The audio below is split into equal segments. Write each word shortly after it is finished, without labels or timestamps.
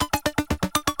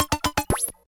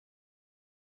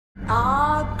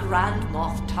Grand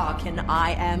Moff Tarkin,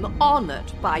 I am honored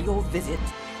by your visit.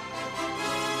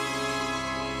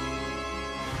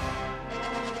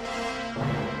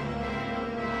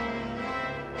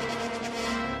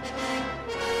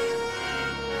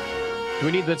 Do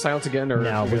we need that silence again, or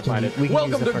no? We can, it? We can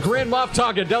Welcome to Grand Moff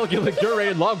Tarkin, delicately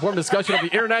curated long-form discussion of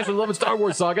the internationally loved Star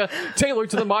Wars saga,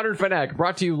 tailored to the modern fanatic.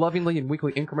 Brought to you lovingly in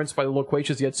weekly increments by the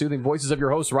loquacious yet soothing voices of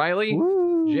your hosts, Riley,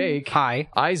 Jake, hi,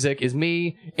 Isaac is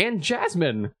me, and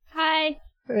Jasmine. Hi.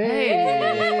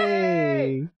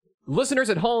 Hey.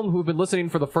 Listeners at home who've been listening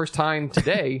for the first time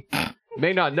today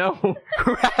may not know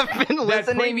who have been that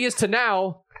listening previous to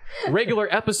now,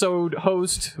 regular episode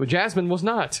host Jasmine was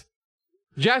not.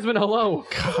 Jasmine, hello.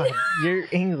 God, you're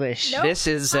English. Nope. This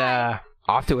is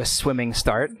off to a swimming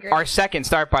start. Great. Our second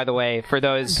start, by the way, for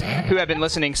those who have been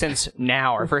listening since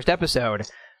now, our first episode.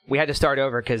 We had to start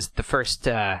over because the first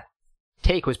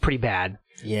take was pretty bad.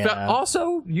 Yeah. But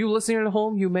also, you listening at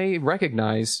home, you may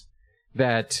recognize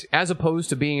that as opposed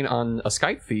to being on a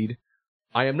Skype feed,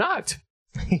 I am not.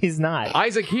 He's not.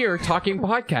 Isaac here talking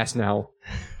podcast now.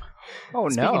 Oh,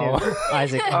 Speaking no. of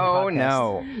Isaac. Oh, podcast.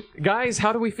 no. Guys,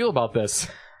 how do we feel about this?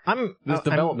 This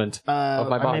development of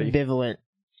my body. I'm ambivalent.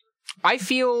 I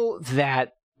feel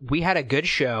that we had a good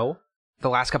show the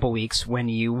last couple weeks when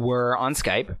you were on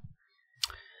Skype.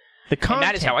 The content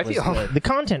that is how I was feel. good. The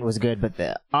content was good, but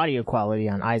the audio quality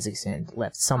on Isaac's end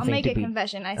left I'll something make to a be.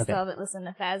 confession. I still haven't listened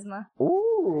to Phasma.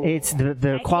 Ooh. It's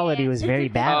the quality was very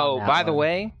bad. Oh, on that by the one.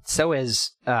 way, so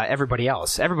is everybody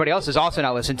else. Everybody else has also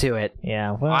not listened to it.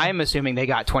 Yeah, well, I'm assuming they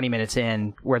got 20 minutes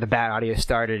in where the bad audio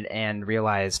started and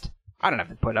realized, I don't have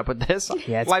to put up with this.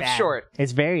 yeah, it's Life's bad. short.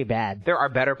 It's very bad. There are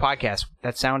better podcasts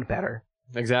that sound better.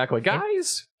 Exactly.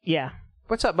 Guys, Yeah.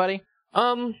 What's up, buddy?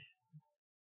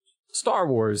 Star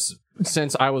Wars,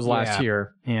 since I was last Yeah.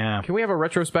 here. Yeah. Can we have a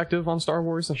retrospective on Star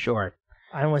Wars? Sure.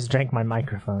 I almost drank my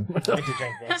microphone. I had to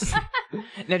drink this.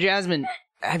 Now, Jasmine,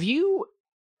 have you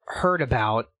heard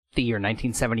about the year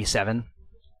 1977?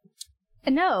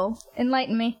 No,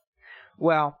 enlighten me.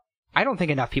 Well, I don't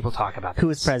think enough people talk about this. Who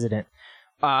was president?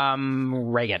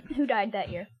 Reagan. Who died that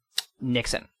year?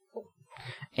 Nixon.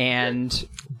 And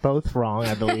Both wrong,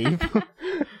 I believe.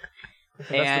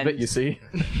 That's the bit you see.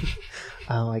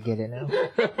 Oh, I get it now.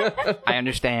 I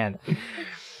understand.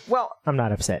 Well, I'm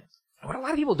not upset. what a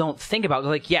lot of people don't think about,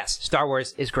 they're like, yes, Star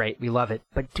Wars is great, we love it,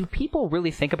 but do people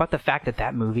really think about the fact that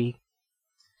that movie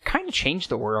kind of changed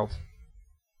the world?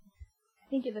 I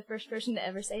think you're the first person to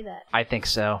ever say that. I think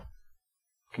so.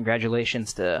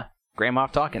 Congratulations to Grand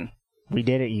Moff Talkin' We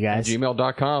did it, you guys.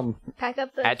 Gmail.com. Pack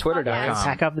up the At twitter.com. podcast.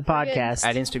 Pack up the podcast.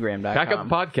 at Instagram.com. Back up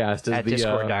the podcast is at the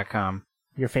Discord.com.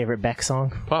 Your favorite Beck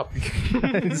song? pup.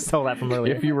 Stole that from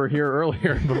earlier. If you were here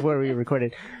earlier. Before we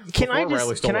recorded. Can Before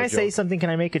Riley stole can I that say joke. something? Can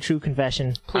I make a true confession?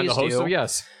 I'm Please the host, do. so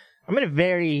yes. I'm in a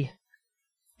very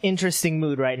interesting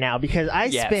mood right now because I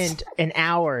Yes. spent an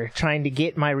hour trying to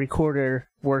get my recorder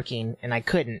working and I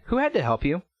couldn't. Who had to help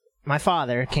you? My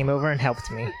father came over and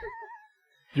helped me.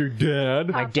 Your dad.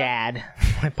 My dad,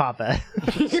 my papa.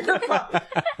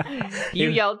 You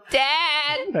yelled,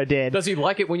 Dad! I did. Does he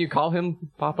like it when you call him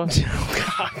Papa? Oh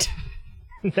God,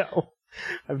 no!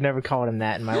 I've never called him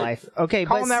that in my life. Okay,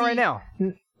 Call but him that see- right now.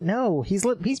 No,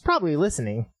 he's probably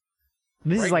listening.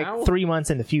 This is Right like now? 3 months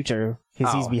in the future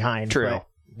because he's Oh, behind. true. but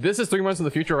This is 3 months in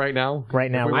the future right now.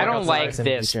 Right now, If we I walk don't outside- like in the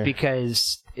this future.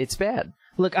 because it's bad.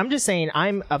 Look, I'm just saying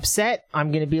I'm upset.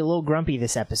 I'm going to be a little grumpy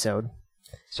this episode.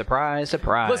 Surprise,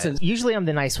 surprise. Listen, Usually I'm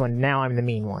the nice one. Now I'm the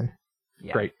mean one.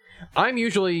 Yeah. great. I'm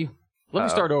usually... Let me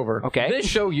start over. Okay. This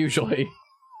show usually...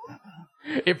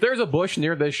 If there's a bush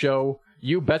near this show,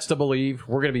 you bets to believe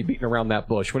we're going to be beating around that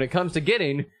bush when it comes to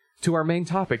getting to our main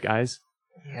topic, guys.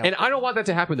 Yeah. And I don't want that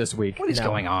to happen this week. What is No.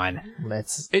 going on?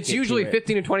 Let's. It's get to usually it.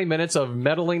 15 to 20 minutes of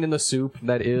meddling in the soup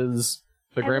that is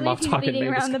the I Grand believe Moff he's Talking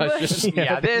beating main around the discussion.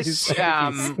 Yeah, this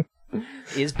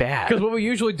is bad. Because what we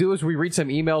usually do is we read some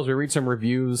emails, we read some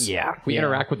reviews. Yeah. We Yeah.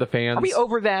 interact with the fans. Are we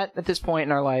over that at this point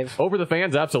in our life? Over the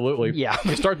fans? Absolutely. Yeah.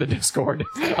 We start the Discord.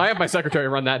 I have my secretary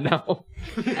run that now.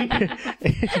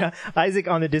 Isaac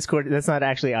on the Discord. That's not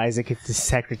actually Isaac. It's the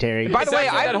secretary. By the way,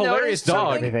 actually that I've hilarious noticed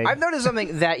dog. something- I've noticed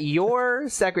something that your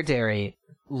secretary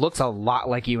looks a lot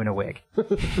like you in a wig.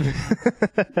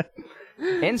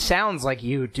 And sounds like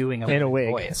you doing in a wig.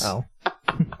 voice. Oh,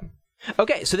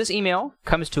 Okay, so this email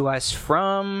comes to us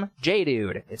from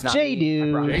J-Dude. It's not me, I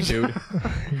J-Dude. promise. Hey, dude.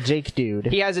 Jake, dude.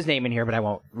 He has his name in here, but I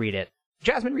won't read it.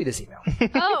 Jasmine, read this email.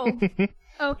 Oh,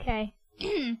 okay.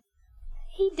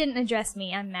 He didn't address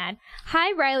me. I'm mad.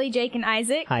 Hi, Riley, Jake, and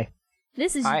Isaac. Hi.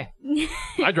 This is Hi.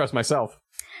 I dress myself.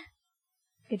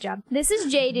 Good job. This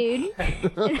is J Dude,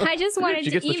 and I just wanted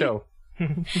She to gets the show.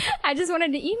 I just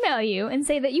wanted to email you and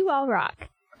say that you all rock.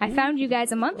 I found you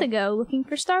guys a month ago looking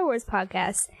for Star Wars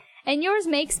podcasts, and yours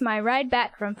makes my ride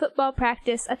back from football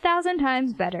practice 1,000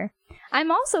 times better. I'm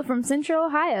also from Central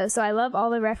Ohio, so I love all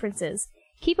the references.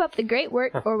 Keep up the great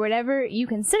work, or whatever you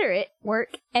consider it,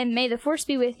 work, and may the force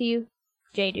be with you,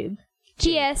 J-Dude.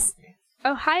 P.S.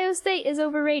 Ohio State is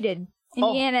overrated.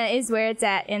 Indiana is where it's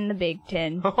at in the Big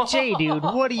Ten. J-Dude,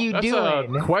 what are you That's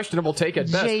doing? a questionable take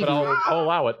at best, J-Dude. but I'll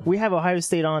allow it. We have Ohio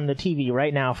State on the TV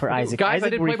right now for Isaac. Guys, I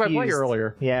Isaac did play-by-play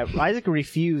earlier. Yeah, Isaac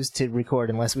refused to record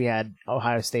unless we had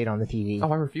Ohio State on the TV. Oh,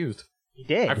 I refused. He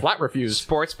did. I flat refused.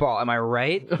 Sports ball, am I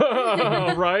right?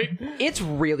 Right? It's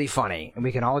really funny, and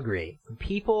we can all agree. When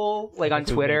people, like on We've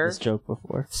made Twitter, this joke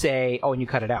before. say, oh, and you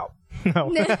cut it out.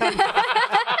 No.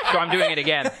 So I'm doing it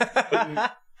again.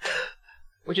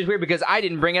 Which is weird because I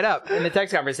didn't bring it up in the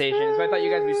text conversation, so I thought you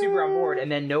guys would be super on board, and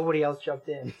then nobody else jumped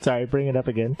in. Sorry, bring it up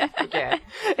again. Okay.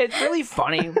 It's really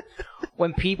funny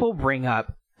when people bring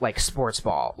up, like, sports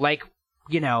ball. Like,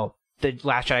 you know, the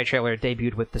Last Jedi trailer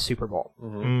debuted with the Super Bowl.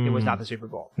 It was not the Super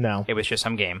Bowl. No. It was just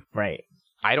some game. Right.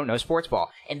 I don't know sports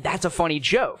ball. And that's a funny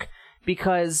joke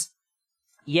because,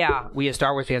 yeah, we as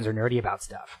Star Wars fans are nerdy about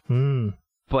stuff.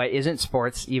 But isn't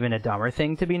sports even a dumber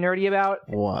thing to be nerdy about?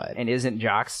 What? And isn't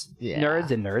jocks Yeah.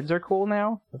 nerds and nerds are cool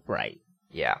now? Right.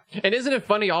 Yeah. And isn't it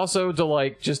funny also to,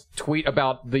 like, just tweet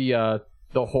about the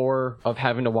horror of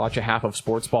having to watch a half of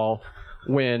sports ball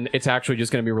when it's actually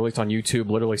just going to be released on YouTube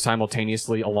literally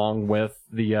simultaneously along with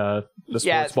the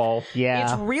sports ball?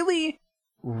 Yeah. It's really,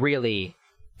 really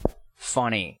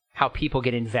funny how people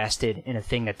get invested in a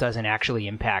thing that doesn't actually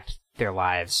impact their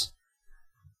lives.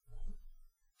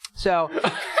 So,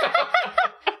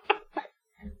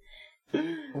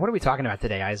 what are we talking about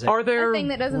today, Isaac? Are there A thing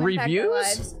that doesn't impact our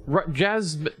reviews? lives.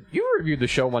 Jazz, you reviewed the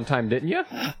show one time, didn't you?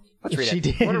 Let's read She it.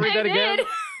 did. Want to read that again? did.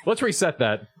 Let's reset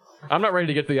that. I'm not ready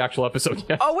to get to the actual episode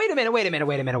yet. Oh, wait a minute.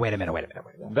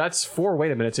 That's 4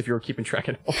 wait a minutes if you were keeping track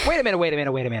of it. Wait a minute. I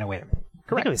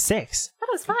think it was 6. That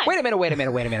was fine. Wait a minute.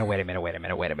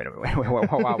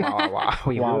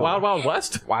 Wow. Wild Wild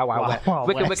West? Wow. Wild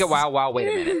Wicked, West. wow. Wait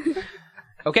a minute.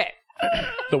 Okay.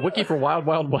 The wiki for Wild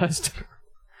Wild West?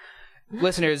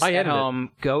 Listeners I at edited it.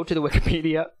 home, go to the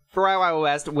Wikipedia for Wild Wild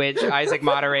West, which Isaac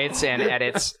moderates and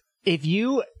edits. If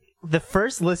you, the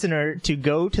first listener to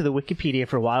go to the Wikipedia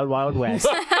for Wild Wild West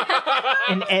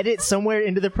and edit somewhere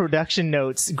into the production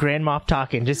notes Grand Moff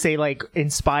Talkin', just say like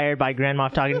inspired by Grand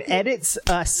Moff Talkin', edit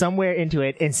somewhere into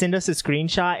it and send us a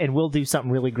screenshot and we'll do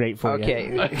something really great for you.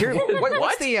 Okay. Here,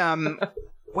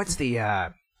 what's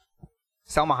the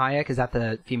Selma Hayek? Is that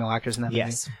the female actress in that movie?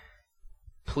 Yes.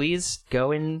 Please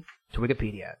go in to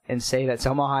Wikipedia and say that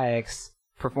Selma Hayek's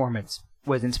performance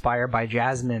was inspired by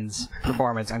Jasmine's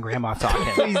performance on Grand Moff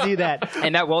Talkin'. Please do that.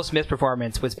 And that Will Smith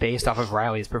performance was based off of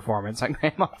Riley's performance on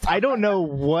Grand Moff Talkin'. I don't know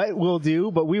what we'll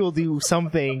do, but we will do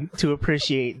something to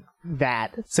appreciate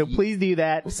that. So please do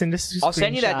that. Send us a I'll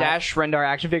send you that screenshot. Dash Rendar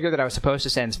action figure that I was supposed to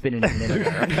send spinning in a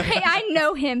minute. Hey, I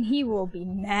know him. He will be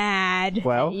mad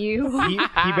Well, at you. he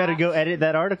better go edit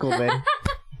that article then,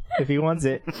 if he wants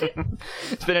it.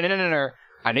 Spinning in and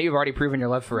I know you've already proven your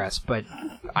love for us, but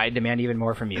I demand even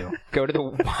more from you. Go to the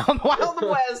Wild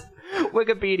West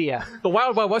Wikipedia. The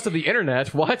Wild Wild West of the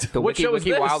internet? What? The What show is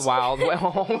Wiki this? Wild.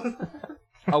 Well,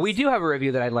 oh, we do have a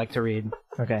review that I'd like to read.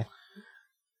 Okay.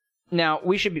 Now,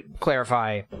 We should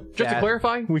clarify. just to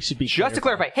clarify, We should be Just to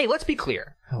clarify. Hey, let's be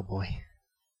clear. Oh boy.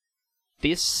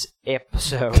 This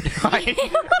episode. I can't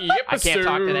talk today. I can't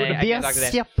talk today.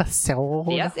 This episode.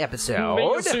 This episode.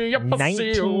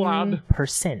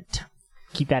 19%.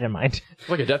 Keep that in mind.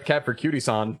 like a death cab for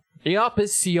Cutie-san.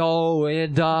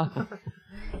 Episode.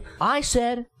 I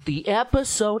said the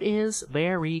episode is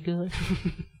very good.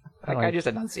 That guy just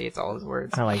enunciates all his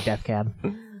words. I like Death Cab.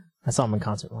 I saw him in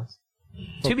concert once.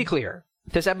 To be clear,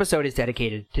 this episode is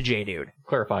dedicated to J-Dude.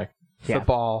 Clarify. Yeah.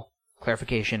 Football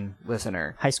clarification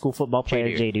listener. High school football player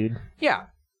J-Dude. J-Dude. Yeah.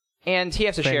 And he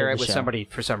has to Friend share of it the with show. somebody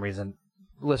for some reason.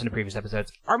 Listen to previous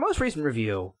episodes. Our most recent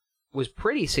review was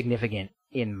pretty significant,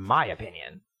 in my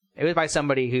opinion. It was by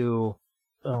somebody who,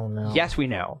 Oh no. yes, we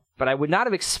know, but I would not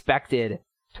have expected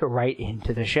to write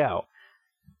into the show.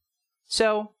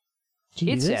 So,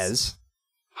 Jesus. it says,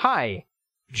 "Hi,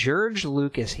 George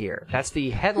Lucas here." That's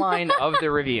the headline of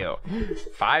the review.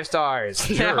 5 stars.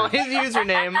 Now, his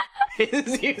username,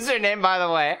 by the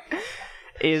way,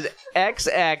 is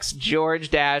XX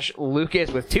George Lucas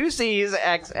with 2 C's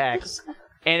XX.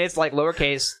 And it's like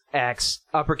lowercase x,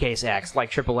 uppercase X, like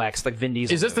triple X, like Vin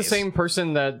Diesel. Is this the movies. same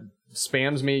person that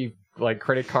spams me, like,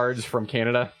 credit cards from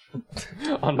Canada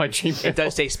on my Gmail? It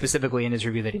does say specifically in his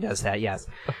review that he does that, yes.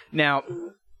 Now,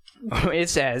 it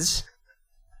says,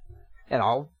 and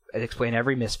I'll explain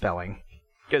every misspelling,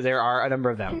 because there are a number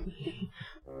of them.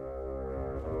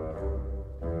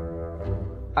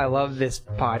 I love this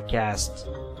podcast,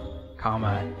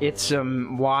 it's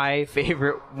my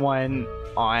favorite one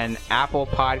on Apple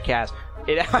Podcasts.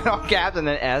 It had all caps and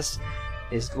then S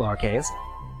is lowercase.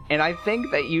 And I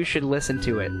think that you should listen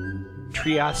to it.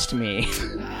 Trust me.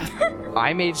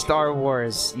 I made Star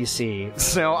Wars, you see,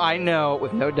 so I know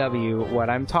with no W what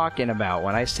I'm talking about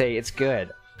when I say it's good.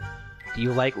 Do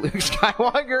you like Luke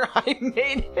Skywalker? I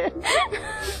made it.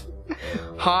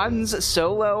 Han's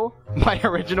Solo, my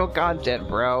original content,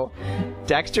 bro.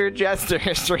 Dexter Jester,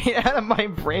 straight out of my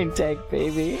brain tank,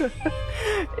 baby.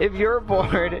 If you're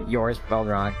bored, yours spelled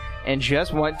wrong, and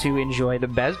just want to enjoy the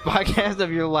best podcast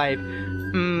of your life,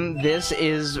 this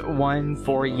is one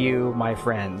for you, my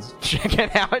friends. Check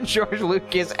it out. George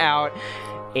Lucas out.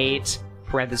 8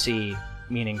 parentheses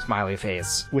meaning smiley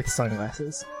face With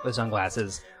sunglasses. with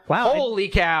sunglasses. Wow. Holy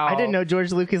cow! I didn't know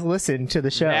George Lucas listened to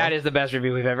the show. That is the best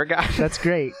review we've ever got. That's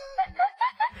great.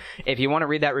 If you want to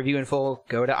read that review in full,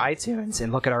 go to iTunes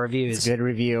and look at our reviews. Good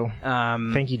review.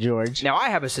 Thank you, George. Now, I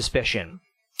have a suspicion.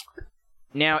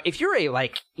 Now, if you're a,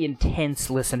 intense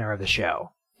listener of the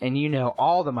show, and you know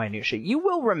all the minutiae, you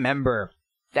will remember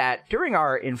that during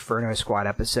our Inferno Squad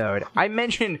episode, I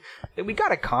mentioned that we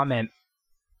got a comment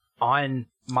on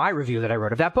my review that I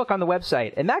wrote of that book on the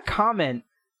website, and that comment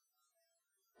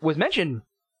was mentioned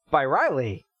by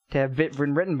Riley to have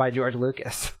been written by George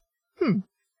Lucas.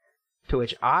 To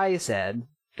which I said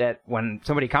that when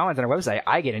somebody comments on our website,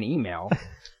 I get an email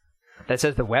that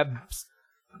says the web's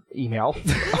email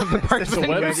of the person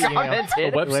who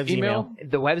commented. The web's email?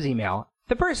 The web's email.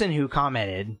 The person who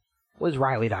commented was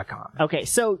Riley.com. Okay,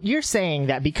 so you're saying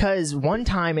that because one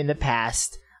time in the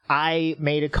past, I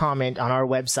made a comment on our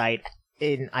website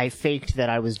and I faked that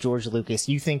I was George Lucas.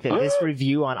 You think that this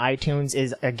review on iTunes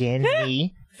is, again,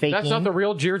 me faking? That's not the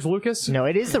real George Lucas? No,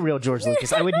 it is the real George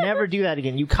Lucas. I would never do that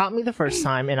again. You caught me the first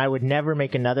time, and I would never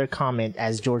make another comment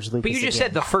as George Lucas. But you just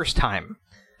said the first time.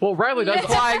 Well, Riley does.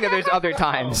 Implying that there's other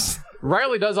times.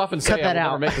 Riley does often say, Cut that "I will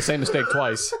out." never make the same mistake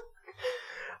twice."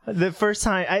 The first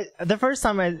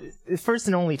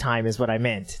and only time is what I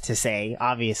meant to say.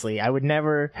 Obviously, I would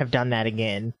never have done that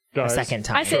again a second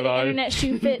time. I said the internet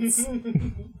shoe fits.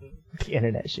 The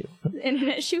internet shoe. The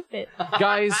internet shoe fit.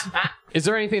 Guys, is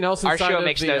there anything else Our inside show of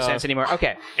makes the, no sense anymore.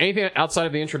 Okay, anything outside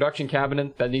of the introduction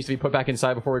cabinet that needs to be put back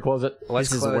inside before we close it? let's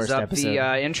This is the close worst up episode.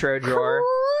 the intro drawer.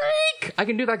 I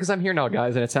can do that because I'm here now,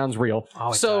 guys, and it sounds real.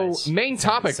 Oh, it so, does. main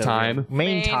topic So time.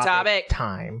 Main topic topic.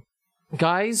 time.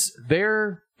 Guys,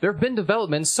 there have been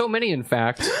developments, so many in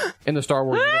fact, in the Star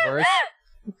Wars universe,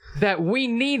 that we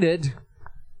needed,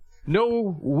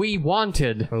 no, we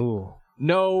wanted, Ooh.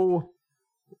 no,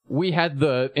 we had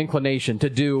the inclination to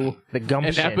do The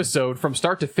gumption. an episode from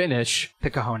start to finish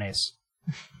The cojones.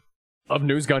 of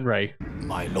News Gun Ray.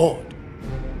 My lord,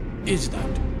 is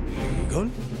that legal?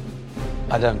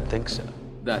 I don't think so.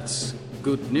 That's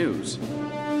good news.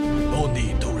 No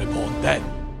need to report that.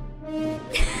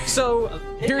 So,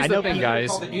 here's the thing,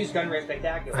 guys.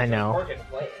 I know.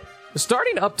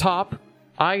 Starting up top,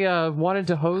 I wanted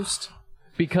to host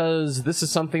because this is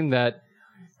something that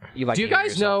You like do you to hear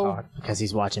guys yourself know? talk. Because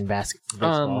he's watching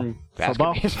baseball.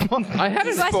 Football. I had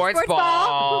a Sports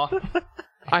ball.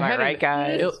 I Am I had right,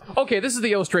 guys? Okay, this is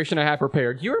the illustration I have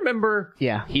prepared. You remember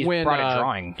Yeah. He's when brought a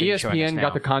drawing. that he's showing us ESPN now.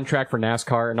 got the contract for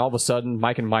NASCAR, and all of a sudden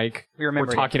Mike and Mike We were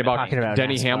remember talking it. about, Talking about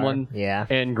Denny NASCAR. Hamlin, Yeah.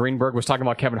 and Greenberg was talking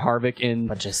about Kevin Harvick, and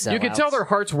Bunch of you could sellouts. tell their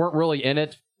hearts weren't really in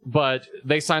it, but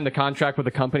they signed the contract with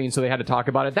the company, and so they had to talk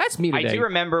about it. That's me I today. do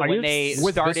remember Are when you they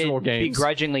with started Visceral Games?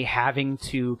 begrudgingly having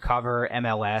to cover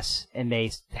MLS, and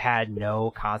they had no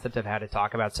concept of how to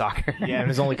talk about soccer. Yeah, it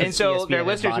was only 'cause and so ESPN their had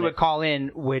listeners bought who it. would call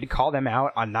in would call them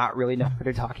out on not really knowing what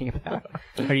they're talking about.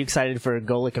 Are you excited for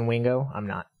Golic and Wingo? I'm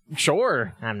not.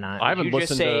 Sure. I'm not. I haven't you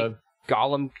just listened say to...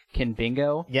 Gollum can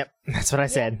bingo. Yep, that's what I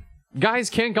said.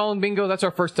 Guys, Ken Gollum Bingo, that's our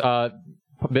first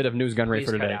bit of News Gun Ray Please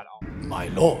for cut today. out all. My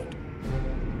lord,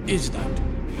 is that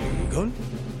legal?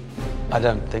 I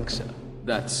don't think so.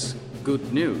 That's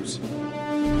good news.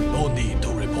 No need to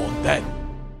report that.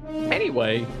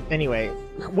 Anyway, Anyway,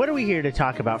 what are we here to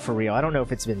talk about for real? I don't know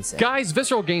if it's been said. guys,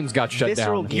 Visceral Games got shut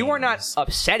Visceral down. Games. You are not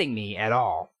upsetting me at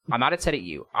all. I'm not upset at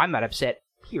you. I'm not upset,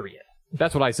 period.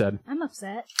 That's what I said I'm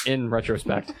upset. in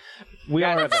retrospect. We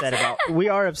are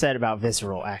upset about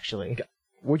Visceral, actually.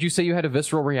 Would you say you had a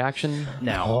visceral reaction?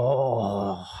 No.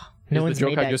 Oh. Is the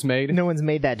joke I just made? No one's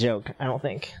made that joke, I don't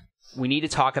think. We need to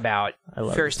talk about, I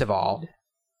love first of all,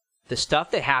 the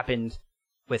stuff that happened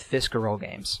with Visceral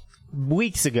Games.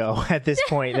 weeks ago at this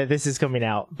point that this is coming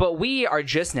out. But we are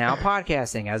just now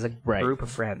podcasting as a group of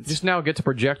friends. Just now get to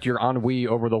project your ennui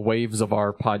over the waves of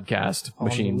our podcast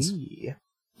machines. Ennui.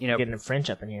 You know, Getting French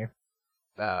up in here.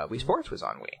 Wii Sports was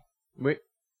on Wii. Wait,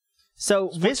 So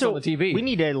Sports Visceral, on the TV. we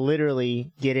need to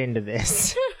literally get into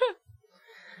this.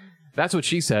 that's what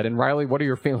she said. And Riley, what are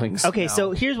your feelings? Okay,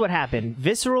 so here's what happened.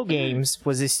 Visceral Games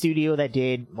was a studio that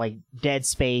did like Dead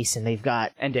Space, and they've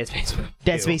got And Dead Space 2.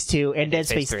 Dead Space 2 and Dead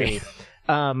Space 3.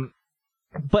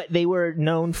 But they were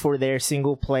known for their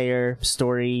single-player,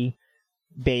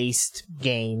 story-based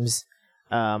games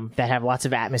that have lots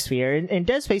of atmosphere. And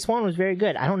Dead Space 1 was very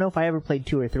good. I don't know if I ever played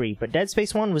 2 or 3, but Dead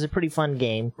Space 1 was a pretty fun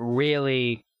game.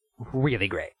 Really, really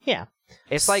great. Yeah.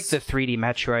 It's like the 3D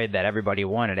Metroid that everybody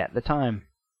wanted at the time.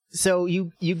 So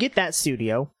you get that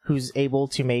studio who's able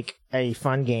to make a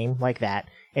fun game like that,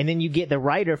 and then you get the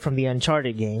writer from the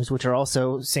Uncharted games, which are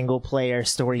also single-player,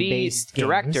 story-based The games.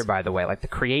 director, by the way, like the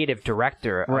creative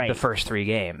director of Right. the first 3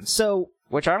 games. So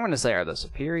Which I'm going to say are the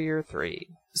superior 3.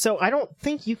 So I don't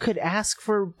think you could ask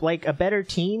for like a better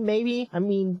team. Maybe I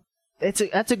mean that's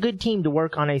a good team to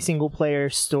work on a single player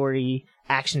story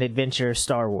action adventure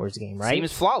Star Wars game, right?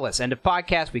 Seems flawless. End of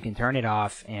podcast. We can turn it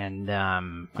off, and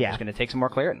I'm just going to take some more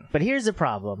Claritin. But here's the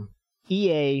problem: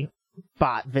 EA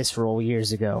bought Visceral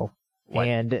years ago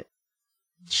and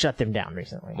shut them down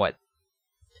recently. What?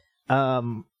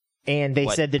 And they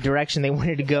said the direction they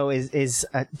wanted to go is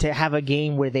to have a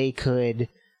game where they could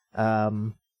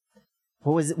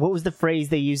what was the phrase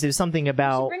they used? It was something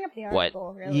about Bring up the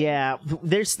article, really. yeah.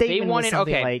 Their statement They wanted was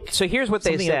something okay. like So here's what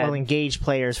they something said. that will engage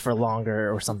players for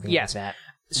longer or something Yes. like that.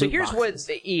 So Loot here's boxes. what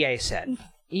the EA said.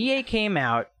 EA came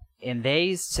out and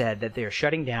they said that they're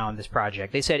shutting down this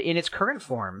project. They said in its current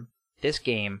form, this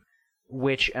game,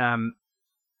 which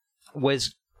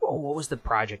was what was the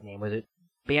project name? Was it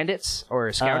Bandits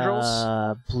or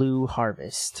Scoundrels? Blue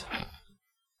Harvest.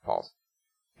 False.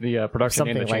 The production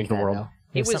Something name that like changed the that, world. though.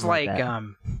 It was something like that.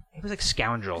 it was like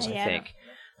Scoundrels, Yeah. I think.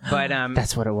 But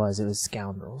That's what it was. It was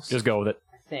Scoundrels. Just go with it.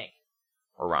 I think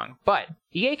we're wrong. But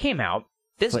EA came out.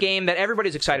 This game that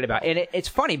everybody's excited about. And it's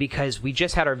funny because we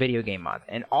just had our video game month.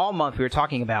 And all month we were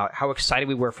talking about how excited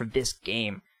we were for this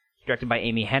game directed by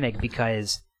Amy Hennig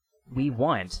because we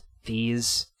want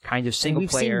these kinds of And single we've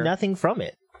player. seen nothing from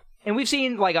it. And we've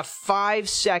seen like a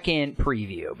 5-second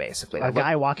preview, basically. A Like,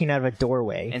 guy walking out of a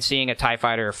doorway. and seeing a TIE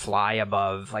fighter fly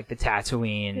above like the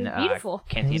Tatooine It was beautiful. It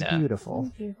was cantina.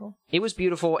 beautiful. Beautiful. It was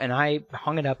beautiful, and I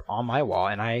hung it up on my wall,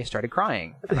 and I started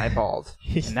crying, and I bawled.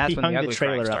 And that's He when hung the the ugly crying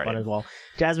trailer up started. on his wall.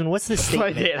 Jasmine, what's the I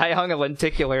statement? did. I hung a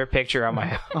lenticular picture on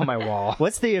my on my wall.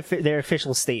 What's their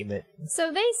official statement?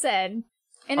 So they said.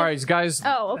 And All right, guys.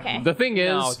 Oh, okay. The thing is,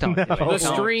 No, don't do it. the Don't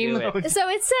stream. do it. So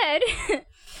it said,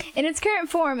 in its current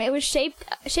form, it was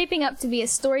shaping up to be a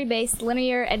story-based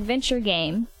linear adventure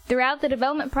game. Throughout the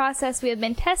development process, we have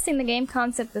been testing the game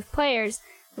concept with players,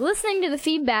 listening to the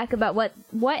feedback about what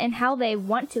and how they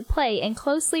want to play, and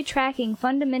closely tracking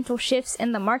fundamental shifts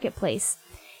in the marketplace.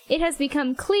 It has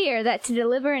become clear that to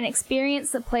deliver an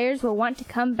experience that players will want to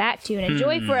come back to and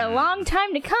enjoy for a long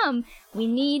time to come, we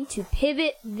need to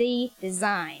pivot the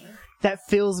design. That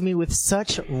fills me with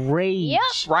such rage. Yep.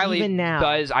 Riley even now.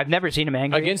 does. I've never seen him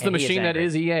angry Against the and he machine that angry.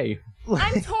 is EA.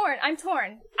 I'm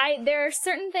torn. There are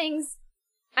certain things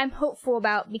I'm hopeful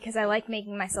about because I like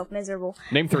making myself miserable.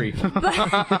 Name 3. But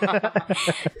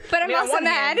I'm I mean, on also one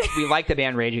mad. hand, we like the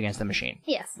band Rage Against the Machine.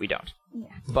 Yes. We don't. Yeah.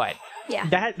 But Yeah.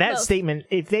 That Both. statement,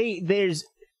 there's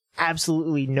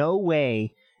absolutely no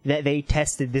way that they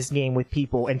tested this game with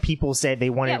people and people said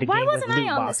they wanted Yeah, a why game wasn't with I loot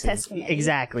on this boxes. test committee?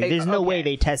 Exactly. Hey, There's no okay. way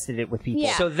they tested it with people.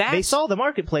 Yeah. so that's They saw the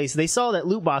marketplace. They saw that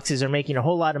loot boxes are making a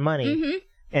whole lot of money,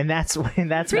 and that's why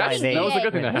That was they. a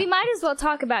good thing that We happened. might as well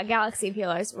talk about Galaxy of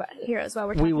Heroes while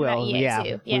we're talking We will. about EA Yeah,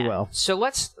 too. we will. So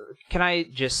can I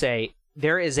just say,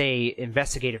 there is a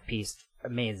investigative piece,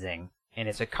 amazing, and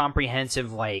it's a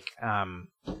comprehensive, like,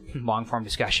 long-form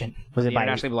discussion. Was of it the by-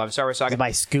 internationally beloved Star Wars Is saga? it by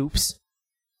Scoops,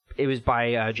 It was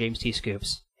by James T.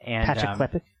 Scoops. And Patrick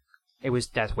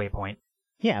Klepek? that's Waypoint.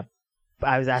 Yeah.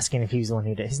 I was asking if he was the one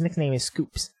who did. His nickname is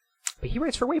Scoops. But he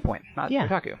writes for Waypoint, not Yeah.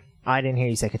 Kotaku. I didn't hear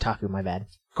you say Kotaku, my bad.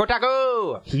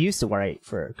 Kotaku! He used to write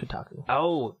for Kotaku.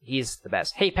 Oh, he's the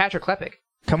best. Hey, Patrick Klepek.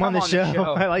 Come on the show.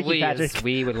 I like please. you, Patrick.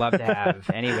 We would love to have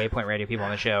any Waypoint Radio people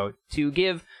on the show to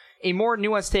give a more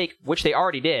nuanced take, which they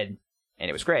already did, and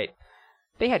it was great.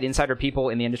 They had insider people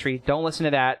in the industry. Don't listen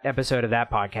to that episode of that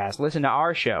podcast. Listen to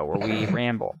our show where we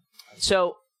ramble.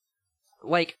 So,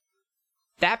 like,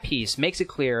 that piece makes it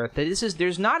clear that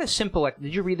there's not a simple.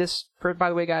 Did you read this, by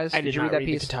the way, guys? I did you not read that read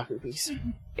piece? the Kotaku piece.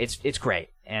 It's great,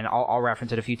 and I'll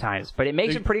reference it a few times, but it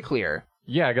makes it pretty clear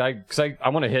Yeah, because I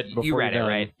want to hit before You read you're it, done.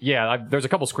 right? Yeah, there's a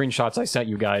couple screenshots I sent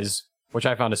you guys, which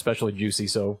I found especially juicy,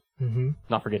 so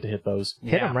not forget to hit those.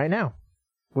 Hit him right now.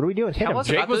 What are we doing? Hit Tell him. us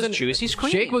about those juicy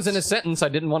screens. Jake was in a sentence. I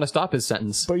didn't want to stop his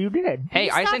sentence. But you did. Hey,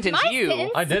 I Stopped sentenced my you.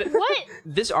 sentence? I did it. What?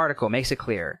 This article makes it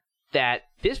clear that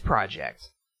this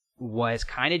project was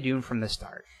kind of doomed from the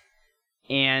start,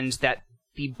 and that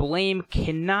the blame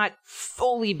cannot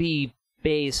fully be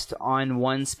based on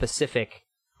one specific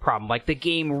problem. Like, the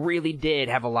game really did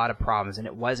have a lot of problems, and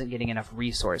it wasn't getting enough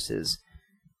resources.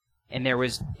 And there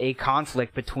was a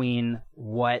conflict between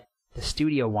what the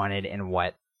studio wanted and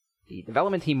what the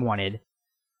development team wanted,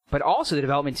 but also the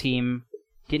development team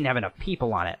didn't have enough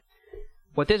people on it.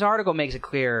 What this article makes it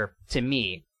clear to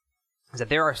me is that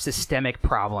there are systemic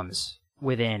problems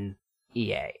within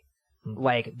EA.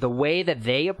 Like, the way that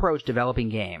they approach developing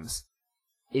games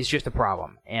is just a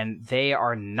problem, and they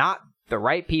are not the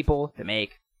right people to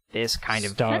make this kind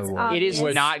of Star game. Wars. It is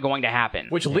Which- not going to happen.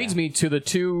 Which leads me to the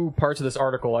two parts of this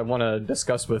article I want to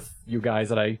discuss with you guys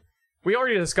that we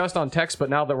already discussed on text, but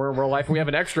now that we're in real life, we have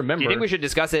an extra member. Do you think we should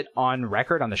discuss it on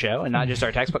record on the show and not just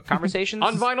our textbook conversations?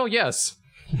 On vinyl, yes.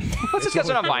 Let's discuss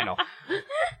it on vinyl.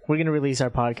 We're going to release our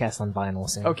podcast on vinyl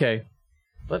soon. Okay.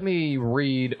 Let me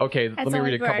read. Okay, That's let me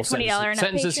only read a for our couple $20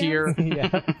 sentences nut here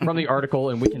Yeah. from the article,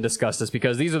 and we can discuss this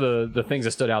because these are the things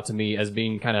that stood out to me as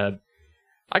being kind of,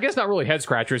 I guess, not really head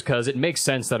scratchers because it makes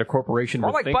sense that a corporation More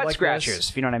would like think butt like scratchers, this.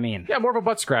 if you know what I mean. Yeah, more of a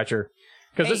butt scratcher.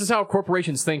 Because this Hey. is how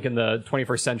corporations think in the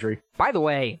 21st century. By the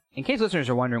way, in case listeners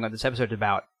are wondering what this episode's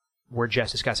about, we're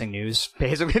just discussing news,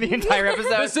 basically the entire episode.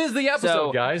 This is the episode,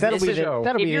 So, guys. That'll This be is the the, show.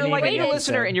 that'll If be you're the like a name new of the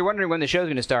listener episode. and you're wondering when the show's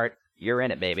going to start, you're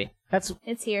in it, baby. That's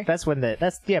It's here. when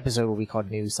that's the episode will be called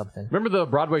News Something. Remember the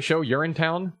Broadway show You're in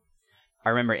Town? I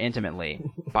remember intimately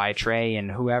by Trey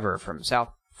and whoever from South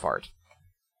Fart.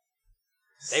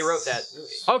 They wrote that movie.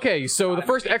 Okay, so the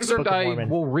first excerpt Book of I Mormon.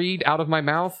 will read out of my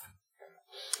mouth.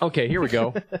 Okay, here we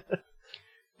go.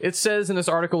 It says in this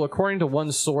article, according to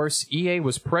one source, EA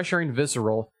was pressuring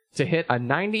Visceral to hit a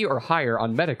 90 or higher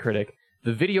on Metacritic,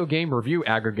 the video game review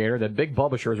aggregator that big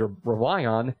publishers rely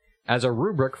on as a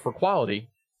rubric for quality.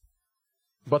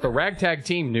 But the Ragtag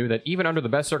team knew that even under the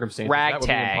best circumstances, that would be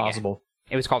Ragtag. impossible.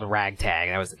 It was called Ragtag.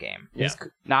 That was the game. Yeah.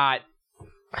 Not,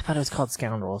 I thought it was called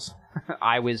Scoundrels.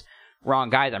 I was wrong.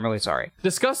 Guys, I'm really sorry.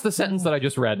 Discuss the sentence that I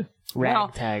just read. Well,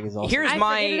 Ragtag is also. Here's I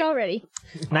my... forget it already.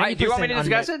 Do you want me to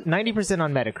discuss it? 90%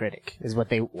 on Metacritic is what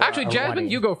they Actually, are Jasmine, wanting.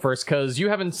 you go first, because you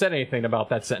haven't said anything about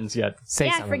that sentence yet. Say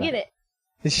Yeah, something forget about it.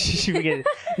 You forget it.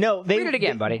 No, they Read it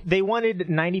again, buddy. They wanted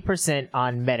 90%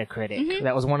 on Metacritic.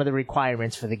 That was one of the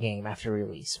requirements for the game after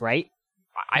release, right?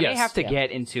 I may Yes. have to Yeah.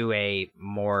 get into a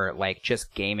more, like,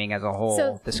 just gaming as a whole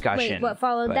So, discussion. wait, what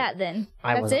followed but- that then?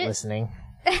 I That's wasn't it? listening.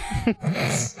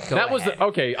 That was the...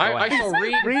 Okay, I shall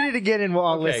read... Read it again and we'll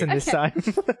all Okay. listen this time.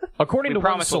 According We to one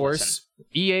promise we'll source,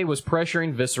 EA was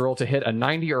pressuring Visceral to hit a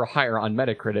 90 or higher on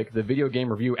Metacritic, the video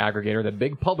game review aggregator that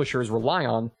big publishers rely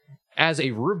on as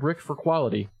a rubric for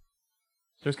quality.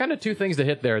 There's kind of two things to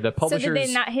hit there. The So publishers... did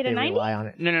they not hit They a 90? rely on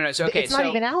it. No. So, okay, it's not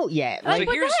even out yet. Like, Like,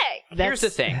 what the here's, heck? here's the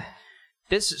That's- thing.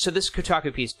 This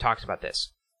Kotaku piece talks about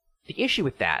this. The issue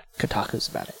with that... Kotaku's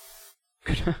about it.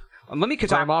 Let me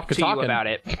Grandma talk to you Kotaken. about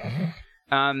it.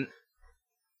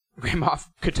 Grandma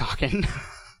Kotaken.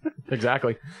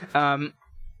 Exactly.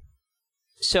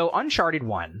 So Uncharted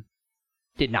 1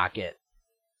 did not get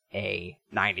a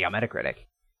 90 on Metacritic.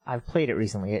 I've played it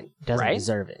recently. It doesn't Right?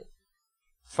 deserve it.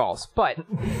 False. But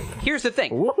here's the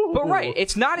thing. But right,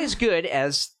 it's not as good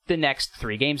as the next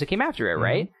 3 games that came after it,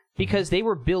 right? Because they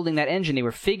were building that engine. They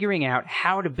were figuring out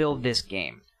how to build this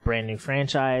game. Brand new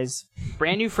franchise.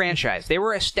 Brand new franchise. They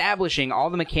were establishing all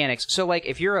the mechanics. So, like,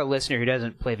 if you're a listener who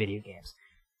doesn't play video games,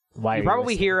 Why you are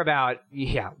probably listening? hear about...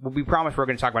 Yeah, we promise we're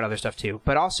going to talk about other stuff, too.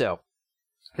 But also,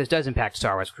 this does impact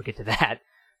Star Wars. We'll get to that.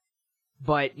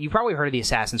 But you probably heard of the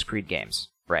Assassin's Creed games,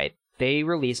 right? They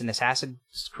release an Assassin's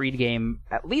Creed game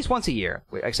at least once a year,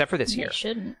 except for this They year.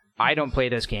 shouldn't. I don't play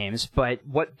those games, but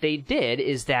what they did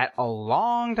is that a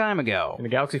long time ago... In a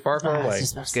galaxy far, far Ah, away.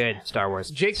 it's just- Good, Star Wars.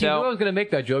 Jake, you knew I was going to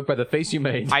make that joke by the face you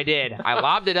made. I did. I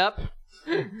lobbed it up,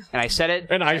 and I said it.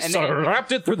 and I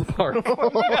slapped it through the park.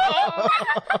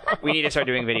 We need to start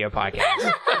doing video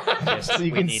podcasts. Just, So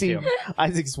you we can need see to.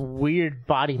 Isaac's weird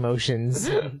body motions.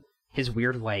 His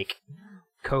weird, like,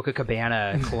 Coca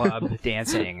Cabana club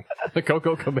dancing. The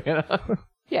Coco Cabana.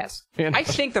 Yes. And- I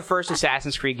think the first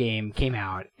Assassin's Creed game came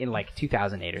out in, like,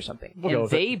 2008 or something. We'll go and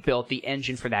with they built the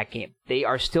engine for that game. They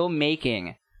are still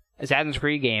making Assassin's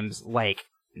Creed games, like,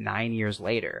 9 years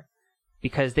later.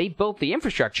 Because they built the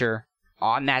infrastructure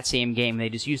on that same game. They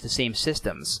just used the same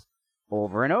systems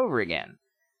over and over again.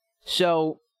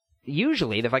 So,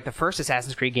 usually, the first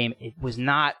Assassin's Creed game, it was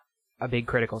not a big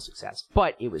critical success,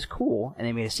 but it was cool, and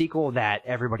they made a sequel that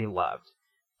everybody loved.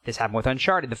 This happened with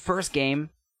Uncharted. The first game,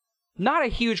 not a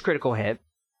huge critical hit,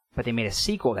 but they made a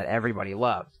sequel that everybody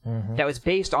loved. That was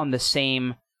based on the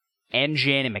same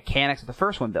engine and mechanics that the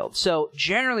first one built. So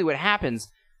generally what happens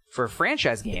for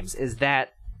franchise games is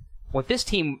that what this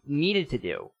team needed to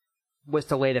do was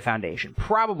to lay the foundation.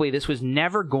 Probably this was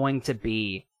never going to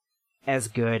be as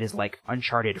good as like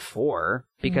Uncharted 4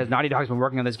 because Naughty Dog's been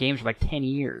working on those games for like 10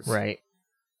 years. Right.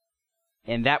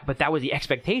 But that was the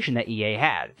expectation that EA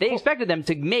had. They expected them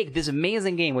to make this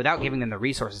amazing game without giving them the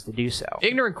resources to do so.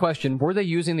 Ignorant question, were they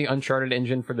using the Uncharted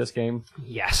engine for this game?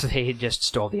 Yes, they just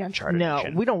stole the Uncharted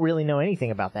engine. No, we don't really know anything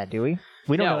about that, do we?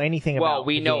 We don't know anything about Well,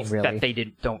 we the know game, really. that they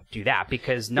don't do that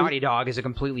because Naughty Dog is a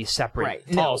completely separate...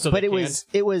 Right. No, so but they it was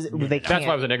they That's can't.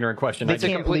 why it was an ignorant question. They I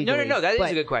think. can't No, legally, that is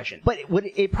but- a good question. But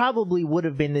it probably would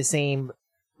have been the same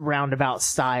roundabout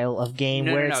style of game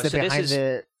No, where no, it's the so this behind is-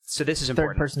 the So this is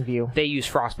important. third-person view. They use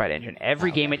Frostbite engine.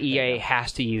 Every game at EA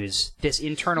has to use this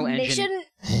internal engine. They shouldn't.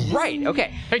 Right, okay.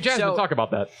 Hey, Jasmine, So- talk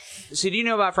about that. So do you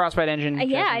know about Frostbite engine? Yeah,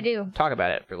 Jasmine? I do. Talk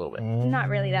about it for a little bit. Not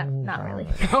really that. Not really.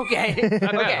 Okay.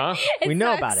 Okay. Huh? We It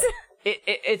know sucks. about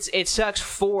it. It sucks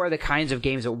for the kinds of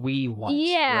games that we want.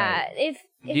 Yeah, if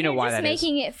You know you're why just that is.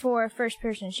 making it for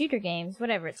first-person shooter games,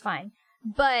 whatever, it's fine.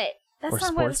 But that's Or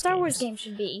not what a sports Star Wars games.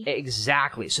 game should be.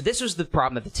 Exactly. So this was the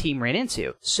problem that the team ran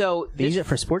into. So They this, use it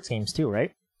for sports games too,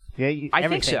 right? Yeah, I think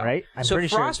everything, so. right? I'm so pretty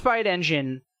sure. Frostbite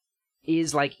engine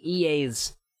is like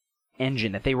EA's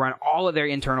engine that they run all of their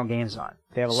internal games on.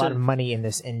 They have a So- lot of money in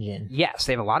this engine. Yes,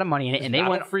 they have a lot of money in it, and they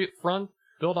went Battlefront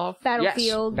build off?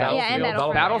 Battlefield, Yes. yeah, and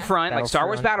Battlefield, Battlefront. Like Star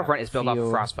Wars Battlefront, Battlefront is built off of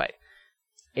Battlefield. Frostbite.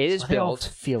 It is They all built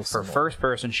feel for similar.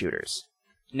 first-person shooters.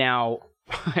 Now,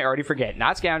 I already forget.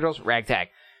 Not Scoundrels, Ragtag.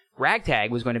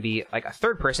 Ragtag was going to be like a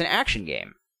third-person action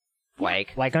game.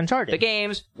 Like Uncharted. the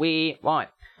games we want.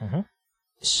 Mhm.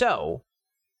 So,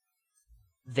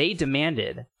 they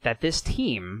demanded that this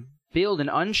team build an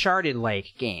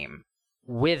Uncharted-like game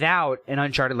without an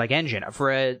Uncharted-like engine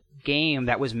for a game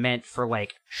that was meant for,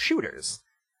 like, shooters.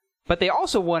 But they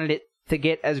also wanted it to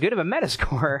get as good of a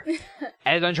Metascore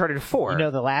as Uncharted 4. You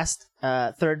know the last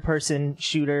third-person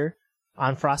shooter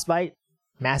on Frostbite?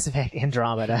 Mass Effect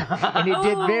Andromeda.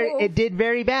 And it did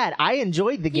very bad. I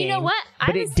enjoyed the game. You know what?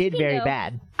 But I it was did thinking, very though,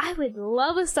 bad. I would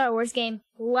love a Star Wars game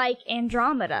like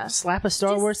Andromeda. Slap a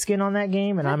Star Just Wars skin on that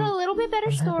game and With I'm a little bit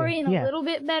better story and Yeah. a little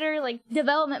bit better like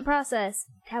development process.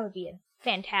 That would be a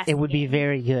fantastic it would be game.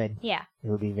 very good. Yeah. It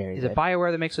would be very Is good. it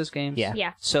BioWare that makes those games? Yeah.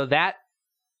 Yeah. So that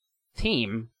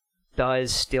team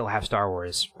does still have Star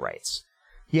Wars rights.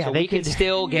 Yeah, so they we could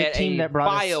still get the team a that brought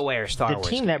us- BioWare Star the Wars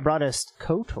team game. that brought us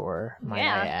KOTOR, might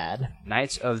Yeah. I add.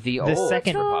 Knights of the The Old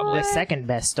second Republic. the second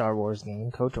best Star Wars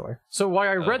game, KOTOR. So why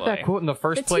I read that boy. quote in the The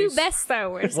first place two best Star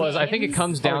Wars was games. I think it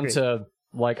comes down Agreed. to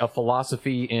like a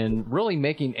philosophy in really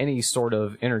making any sort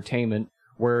of entertainment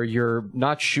where you're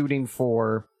not shooting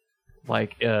for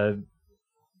like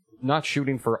not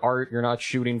shooting for art, you're not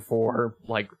shooting for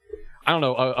like I don't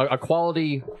know, a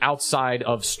quality outside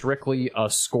of strictly a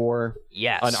score,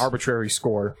 Yes. an arbitrary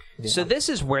score. So this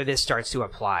is where this starts to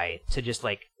apply to just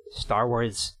like Star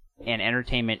Wars and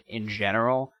entertainment in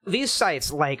general. These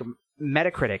sites like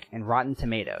Metacritic and Rotten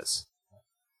Tomatoes,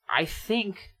 I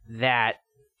think that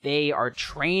they are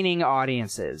training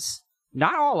audiences,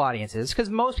 not all audiences, because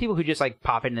most people who just like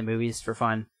pop into the movies for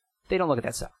fun, they don't look at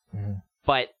that stuff.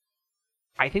 But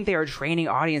I think they are training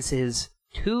audiences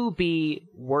to be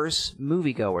worse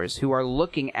moviegoers who are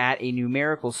looking at a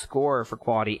numerical score for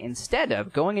quality instead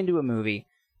of going into a movie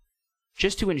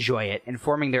just to enjoy it and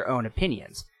forming their own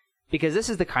opinions. Because this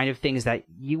is the kind of things that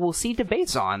you will see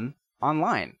debates on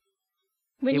online.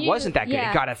 It wasn't that good.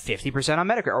 Yeah. It got a 50% on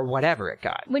Metacritic or whatever it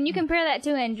got. When you compare that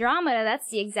to Andromeda, that's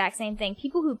the exact same thing.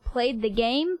 People who played the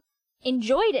game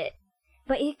enjoyed it,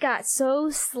 but it got so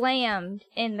slammed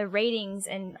in the ratings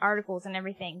and articles and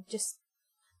everything. Just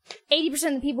 80%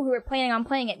 of the people who were planning on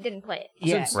playing it didn't play it.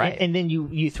 Yeah, Right. and then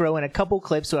you throw in a couple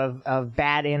clips of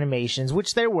bad animations,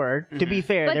 which there were. To be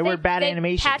fair, But there were bad they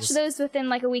animations. patched those within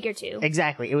like a week or two.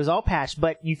 Exactly, it was all patched.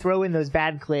 But you throw in those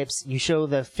bad clips, you show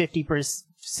the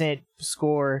 50%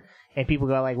 score, and people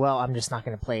go like, "Well, I'm just not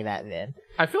going to play that then."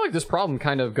 I feel like this problem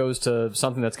kind of goes to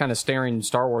something that's kind of staring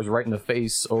Star Wars right in the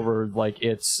face over like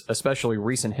its especially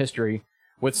recent history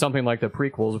with something like the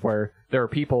prequels, where there are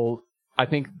people, I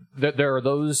think that there are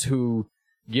those who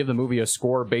give the movie a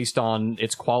score based on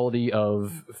its quality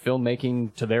of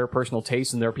filmmaking to their personal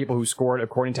taste, and there are people who score it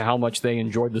according to how much they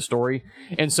enjoyed the story.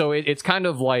 And so it's kind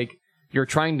of like you're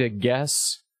trying to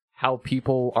guess how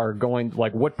people are going,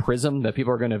 like what prism that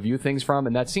people are going to view things from,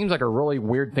 and that seems like a really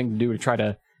weird thing to do, to try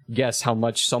to guess how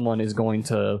much someone is going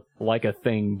to like a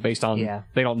thing based on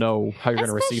they don't know how you're going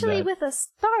to receive that. Especially with a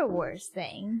Star Wars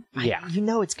thing. Yeah. You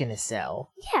know it's gonna sell.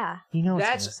 Yeah. You know it's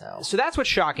gonna sell. So that's what's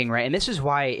shocking, right? And this is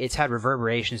why it's had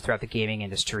reverberations throughout the gaming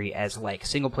industry as, like,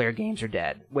 single-player games are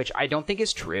dead, which I don't think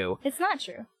is true. It's not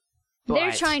true. But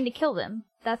They're trying to kill them.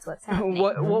 That's what's happening.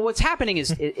 What's happening is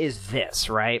this,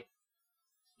 right?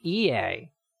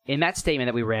 EA, in that statement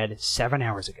that we read 7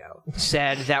 hours ago,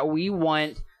 said that we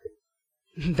want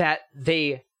that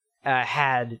they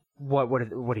had what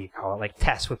do you call it? Like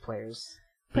tests with players.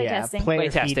 Playtesting.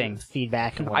 Playtesting.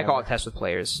 Feedback. And I call it tests with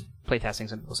players. Playtesting,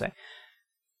 some people say.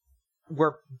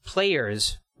 Where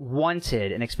players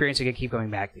wanted an experience they could keep going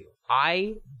back to.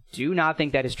 I do not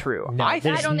think that is true. No, I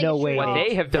think don't think no it's way. true. what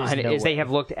they have done There's no is they way.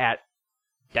 have looked at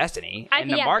Destiny and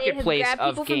the They marketplace have grabbed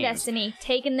of people from games. Destiny,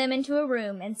 taken them into a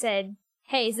room, and said,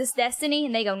 "Hey, is this Destiny?"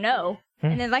 And they go, "No."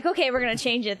 And then like, "Okay, we're gonna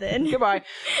change it then." Goodbye.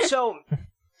 So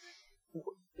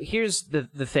here's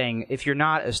the thing: if you're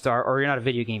not you're not a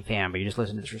video game fan, but you just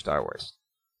listen to this for Star Wars,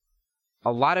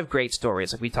 a lot of great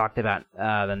stories, like we talked about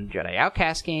the Jedi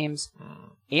Outcast games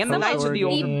and the Knights of the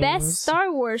Old. The best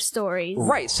Star Wars stories.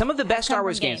 Right, some of the best come Star from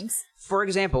Wars games. For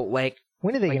example, like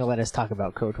When are they gonna let us talk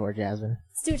about KOTOR, Jasmine?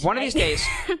 Let's do it one of tonight. these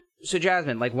days. So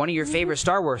Jasmine, like one of your favorite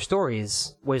Star Wars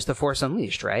stories was The Force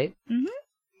Unleashed, right? Mhm.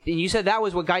 And you said that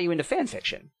was what got you into fan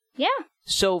fiction. Yeah.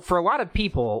 So for a lot of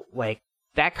people, like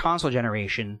that console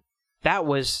generation, that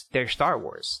was their Star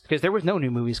Wars because there was no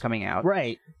new movies coming out.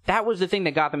 Right. That was the thing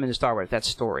that got them into Star Wars, that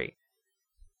story.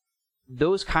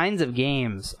 Those kinds of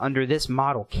games under this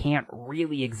model can't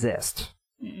really exist.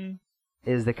 Mm-mm.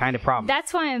 Is the kind of problem.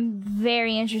 That's why I'm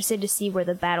very interested to see where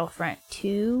the Battlefront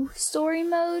 2 story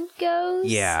mode goes.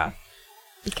 Yeah.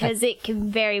 Because it can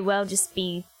very well just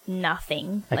be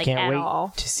nothing, I like can't at wait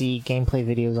all. to see gameplay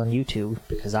videos on YouTube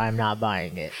because I'm not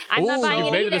buying it. I'm not buying you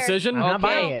it made either. a decision? I'm not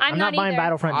buying it. I'm I'm not not buying either.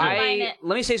 Battlefront 2. I'm buying it.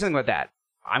 Let me say something about that.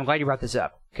 I'm glad you brought this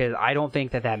up because I don't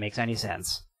think that makes any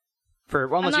sense.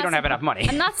 Unless you don't have enough money.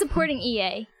 I'm not supporting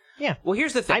EA. Yeah. Well,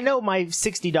 here's the thing. I know my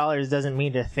 $60 doesn't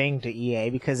mean a thing to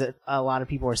EA because a lot of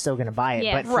people are still going to buy it.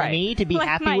 Yeah. But for Right. me to be Like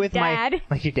happy my with dad.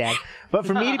 like your dad. But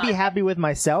for me to be happy with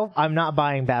myself, I'm not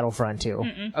buying Battlefront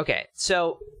 2. Okay,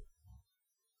 so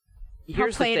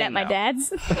here's I'll play the it thing, at my though.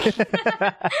 dad's.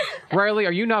 Riley,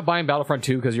 are you not buying Battlefront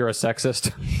 2 because you're a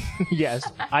sexist? Yes.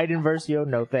 Iden Versio,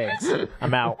 no thanks.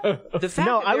 I'm out. The fact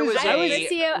No, that I there was- was I a was-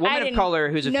 Versio, woman I of didn't-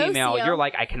 color who's a no female, CO. you're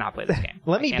like, I cannot play this game.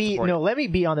 Let I me can't be support it. let me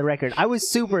be on the record. I was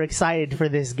super excited for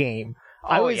this game.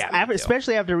 I Oh, was yeah, me too.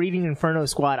 especially after reading Inferno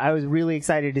Squad. I was really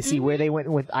excited to see where they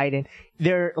went with Iden.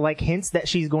 There are like hints that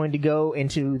she's going to go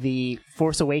into the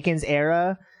Force Awakens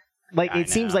era. Like I it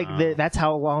seems know. like that's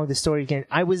how long the story can.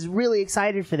 I was really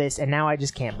excited for this, and now I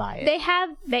just can't buy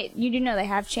it. You do know they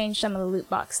have changed some of the loot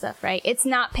box stuff, right? It's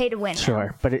not pay to win. now.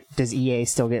 Sure, but does EA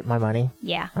still get my money?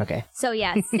 Yeah. Okay. So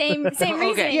yeah, same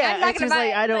reasoning. Yeah, I'm not it's gonna just buy like,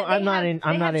 it, I don't- but they I'm not have- in-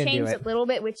 I'm they not have into changed it. a little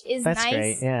bit, which is That's nice.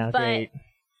 great. Yeah, but great.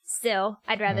 still,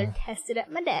 I'd rather test it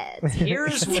at my dad's.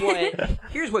 Here's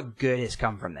what good has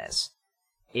come from this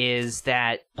is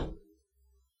that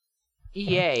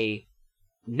EA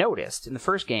noticed in the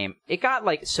first game it got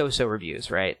like so-so reviews,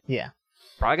 right? Yeah.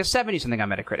 Probably like a 70 something on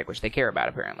Metacritic, which they care about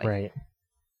apparently. Right.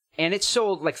 And it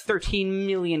sold like 13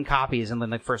 million copies in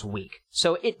the first week,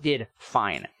 so it did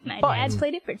fine. My But dad's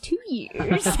played it for 2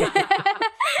 years.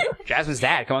 Jasmine's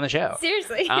dad, come on the show.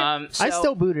 Seriously. I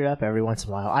still boot it up every once in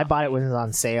a while. I bought it when it was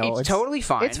on sale. It's totally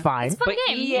fine. It's fine. It's fun But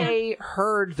game, EA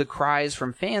heard the cries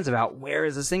from fans about where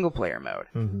is the single player mode?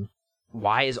 Mhm.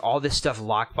 Why is all this stuff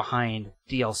locked behind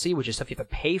DLC, which is stuff you have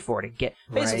to pay for to get?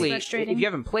 Basically, It's frustrating. if you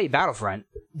haven't played Battlefront,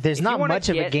 There's if you not wanna much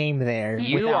of a get- game there.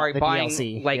 you without are the buying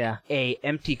DLC. like yeah. a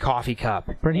empty coffee cup.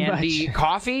 Pretty and much. the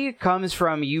coffee comes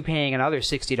from you paying another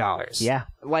 $60. Yeah.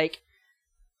 Like,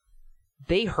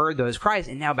 they heard those cries,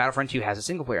 and now Battlefront 2 has a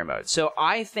single-player mode. So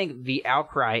I think the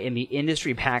outcry and the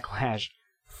industry backlash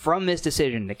from this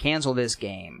decision to cancel this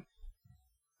game,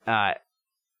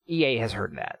 EA has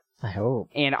heard that. I hope.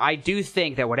 And I do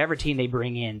think that whatever team they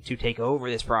bring in to take over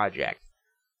this project,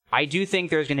 I do think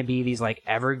there's going to be these like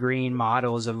evergreen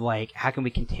models of like, how can we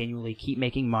continually keep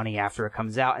making money after it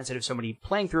comes out instead of somebody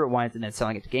playing through it once and then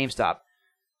selling it to GameStop.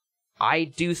 I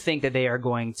do think that they are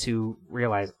going to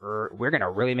realize we're going to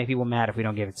really make people mad if we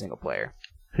don't give it single player.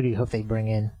 Who do you hope they bring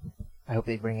in? I hope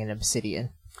they bring in Obsidian.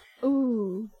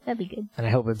 Ooh, that'd be good. And I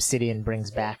hope Obsidian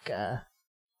brings back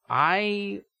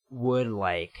I would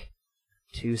like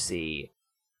to see.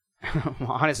 Well,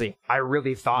 honestly, I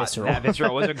really thought Visceral. that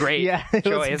Visceral was a great Yeah, it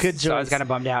was a choice. good So I was choice. kind of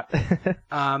bummed out.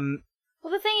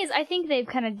 Well, the thing is, I think they've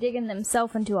kind of digging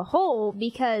themselves into a hole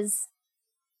because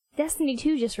Destiny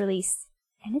 2 just released,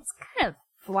 and it's kind of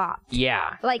flopped.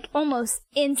 Yeah. Like, almost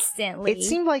instantly. It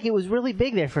seemed like it was really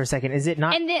big there for a second. Is it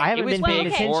not? And then- I haven't it was been paying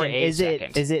big for attention. a Is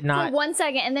second. it for not? 1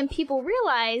 second, and then people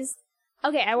realized,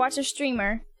 okay, I watched a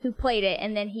streamer who played it,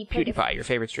 and then he played PewDiePie, your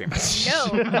favorite streamer.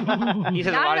 No. He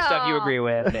says a Not lot of at stuff you all. agree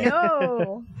with.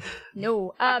 No.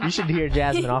 No. You should hear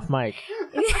Jasmine off mic.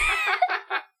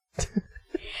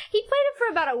 He played it for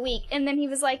about a week, and then he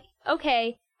was like,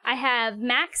 okay, I have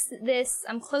max this,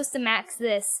 I'm close to max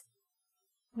this.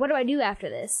 What do I do after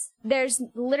this? There's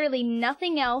literally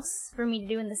nothing else for me to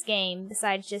do in this game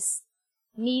besides just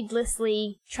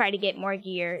needlessly try to get more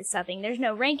gear. It's nothing. There's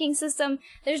no ranking system.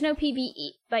 There's no PvP.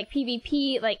 Like,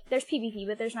 there's PvP,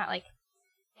 but there's not, like,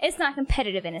 it's not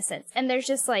competitive in a sense. And there's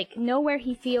just, like, nowhere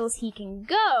he feels he can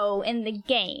go in the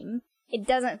game. It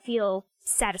doesn't feel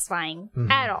satisfying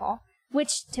at all.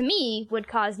 Which, to me, would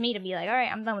cause me to be like, alright,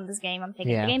 I'm done with this game. I'm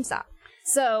taking it to GameStop.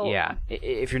 So... Yeah.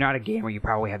 If you're not a gamer, you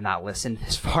probably have not listened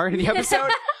this far in the episode.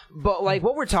 But, like,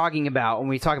 what we're talking about when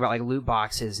we talk about, like, loot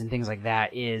boxes and things like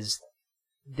that is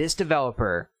this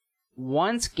developer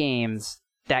wants games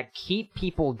that keep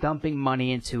people dumping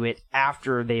money into it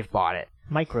after they've bought it.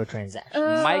 Microtransactions.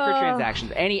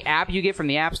 Microtransactions. Any app you get from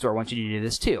the App Store wants you to do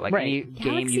this too. Like any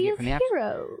game you get from the App Store.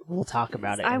 Heroes. We'll talk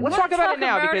about it. Let's talk about it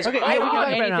now because I don't know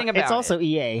anything about it. It's also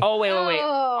EA. Oh, wait.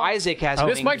 Isaac has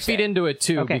something This might to say. feed into it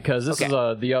too, Okay. because this is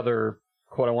the other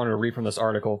quote I wanted to read from this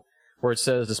article, where it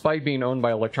says, despite being owned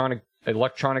by electronics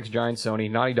giant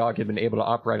Sony, Naughty Dog had been able to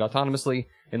operate autonomously,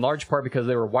 in large part because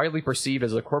they were widely perceived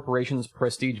as the corporation's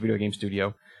prestige video game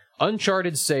studio.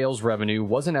 Uncharted sales revenue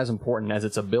wasn't as important as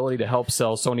its ability to help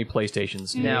sell Sony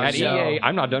PlayStations. No, At so- EA,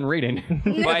 I'm not done reading.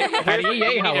 But At EA, you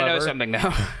need to know however, something though.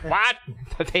 What?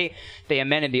 They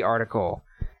amended the article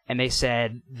and they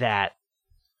said that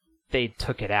they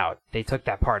took it out. They took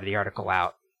that part of the article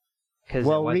out because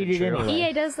Well, it wasn't read it true. anyway.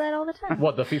 EA does that all the time.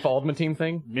 what, the FIFA Ultimate Team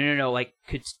thing? No, like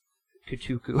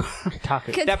Kutuku.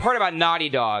 Taku. That part about Naughty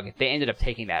Dog, they ended up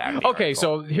taking that out. Of the Okay, article.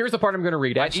 so here's the part I'm going to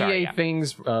read. At sorry, EA, yeah.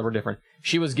 things were different.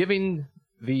 She was giving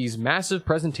these massive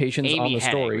presentations Amy on the Hennig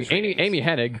story. was reading this. Amy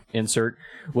Hennig, insert,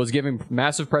 was giving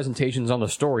massive presentations on the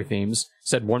story themes,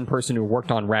 said one person who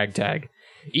worked on Ragtag.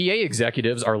 EA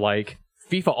executives are like,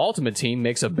 FIFA Ultimate Team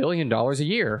makes $1 billion a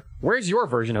year. Where's your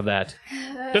version of that?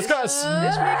 Discuss!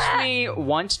 This makes me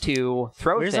want to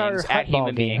throw Where's our things at football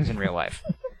human game? beings in real life.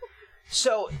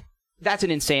 So, that's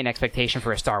an insane expectation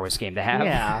for a Star Wars game to have.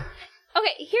 Yeah.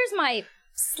 Okay, here's my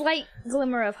slight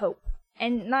glimmer of hope.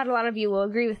 And not a lot of you will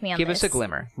agree with me on Give this. us a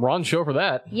glimmer. We're on show for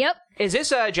that. Yep. Is this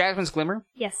Jasmine's glimmer?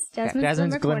 Yes, Jasmine's,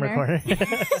 Jasmine's Glimmer Corner.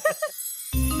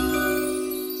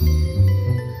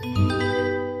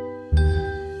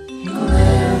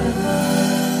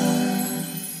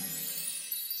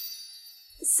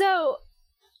 So,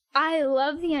 I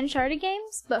love the Uncharted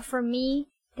games, but for me,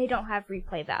 they don't have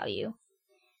replay value.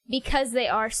 Because they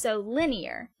are so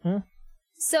linear.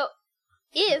 So,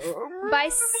 if, by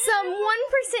some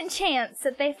 1% chance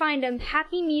that they find a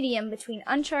happy medium between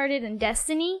Uncharted and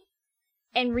Destiny,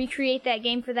 and recreate that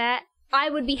game for that, I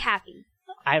would be happy.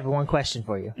 I have one question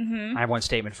for you. I have one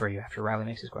statement for you after Riley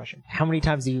makes his question. How many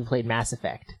times have you played Mass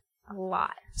Effect? A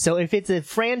lot. So if it's a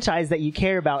franchise that you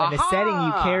care about and a setting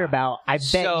you care about, I bet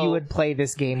So- you would play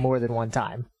this game more than one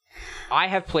time. I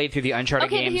have played through the Uncharted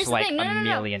Okay, but games here's the like thing. a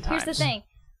million times. Here's the thing.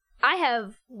 I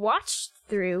have watched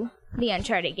through the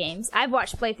Uncharted games. I've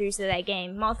watched playthroughs of that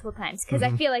game multiple times because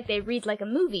I feel like they read like a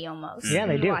movie almost. Yeah,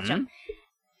 they when you do. Watch them.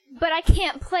 But I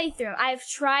can't play through them. I've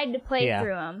tried to play Yeah.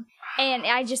 through them, and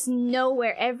I just know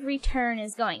where every turn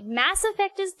is going. Mass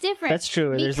Effect is different. That's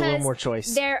true. There's a little because more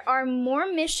choice. There are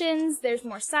more missions. There's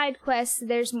more side quests.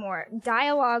 There's more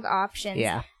dialogue options.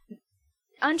 Yeah,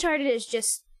 Uncharted is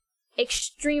just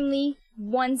extremely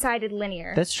one-sided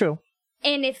linear. that's true.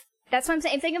 And if that's what I'm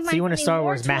saying, if they can find you want a something Star more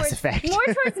Wars Mass towards- Effect. more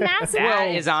towards Mass That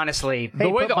Effect. is honestly... The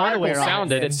way put the article Bioware on it,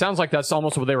 sounded, then. it sounds like that's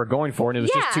almost what they were going for, and it was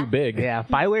just Yeah. too big. Yeah,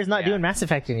 BioWare's not Yeah. doing Mass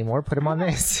Effect anymore. Put them on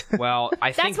this. Well,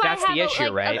 I think That's why that's I have the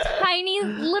issue, a tiny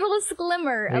littlest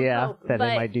glimmer of Yeah, hope. that they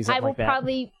but might do I something will like that.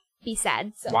 probably be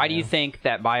sad. So. Why do you think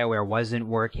that BioWare wasn't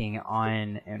working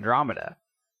on Andromeda?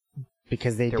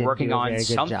 Because they They're did working do a on very good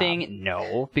something? job.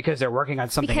 No, because they're working on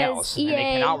something Because else. And they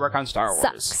EA cannot work on Star Wars.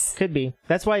 Sucks. Could be.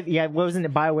 That's why. Yeah, wasn't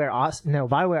it BioWare Austin? No,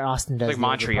 BioWare Austin does. Like the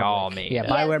Montreal Republic. made Yeah, it.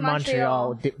 Yes, BioWare Montreal.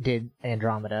 Montreal did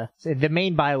Andromeda. So the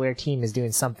main BioWare team is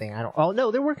doing something. I don't. Oh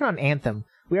no, they're working on Anthem.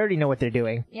 We already know what they're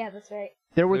doing. Yeah, that's right.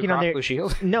 They're Blue working on Cross their. Blue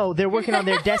Shield. No, they're working on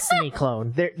their Destiny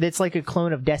clone. It's like a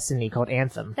clone of Destiny called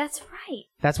Anthem. That's right.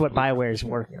 That's what BioWare is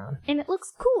working on. And it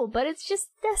looks cool, but it's just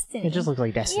Destiny. It just looks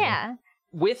like Destiny. Yeah.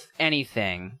 With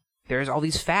anything, there's all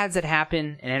these fads that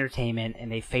happen in entertainment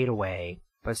and they fade away.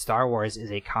 But Star Wars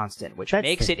is a constant, which That's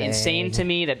makes the it insane thing. to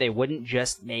me that they wouldn't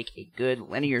just make a good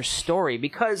linear story,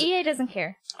 because EA doesn't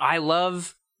care. I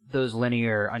love those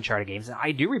linear Uncharted games, and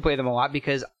I do replay them a lot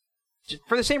because,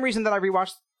 for the same reason that I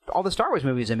rewatched all the Star Wars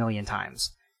movies a million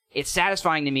times. It's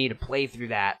satisfying to me to play through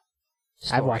that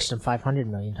story. I've watched them 500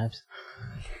 million times.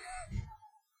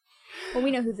 Well,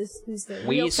 we know who's the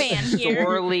real fan here. We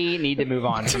sorely need to move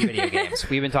on from video games.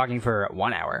 We've been talking for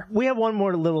 1 hour. We have one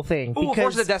more little thing. Ooh, because...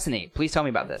 Forces of Destiny. Please tell me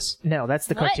about this. No, that's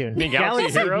the What? cartoon. mean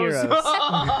Galaxy of Heroes?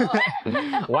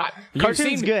 What?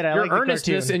 Cartoon's good. I your like the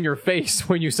earnestness cartoon. in your face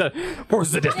when you said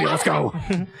Forces of Destiny. Let's go.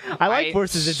 I like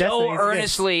Forces of Destiny. So It's good.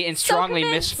 earnestly and strongly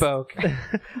convinced. misspoke.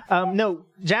 No,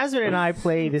 Jasmine and I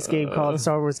play this game called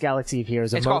Star Wars Galaxy of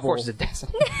Heroes. It's called Forces of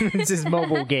Destiny. It's this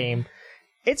mobile game.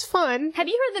 It's fun. Have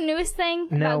you heard the newest thing?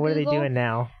 No, about what are they Google? doing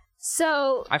now?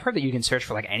 So I've heard that you can search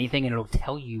for like anything and it'll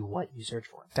tell you what you search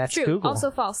for. That's true, Google.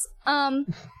 also false.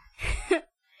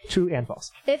 True and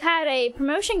false. They've had a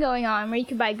promotion going on where you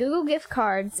could buy Google gift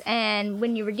cards, and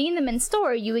when you redeem them in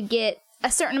store, you would get a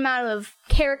certain amount of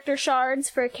character shards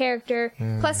for a character,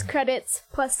 plus credits,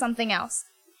 plus something else.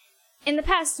 In the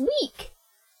past week,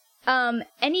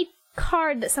 any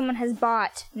card that someone has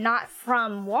bought not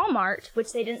from Walmart,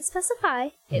 which they didn't specify,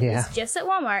 it Yeah. was just at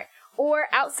Walmart, or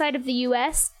outside of the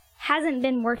US, hasn't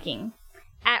been working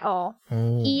at all.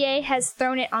 EA has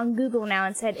thrown it on Google now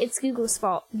and said it's Google's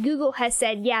fault. Google has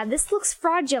said, yeah, this looks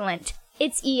fraudulent.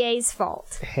 It's EA's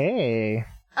fault. Hey,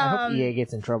 I hope EA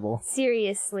gets in trouble.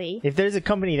 Seriously. If there's a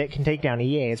company that can take down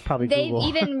EA, it's probably They've Google.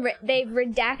 even they've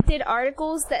redacted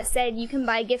articles that said you can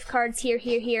buy gift cards here,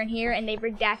 here, here, and here, and they've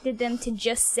redacted them to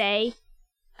just say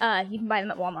you can buy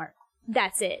them at Walmart.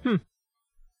 That's it.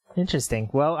 Interesting.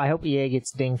 Well, I hope EA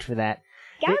gets dinged for that.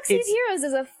 Galaxy It's- of Heroes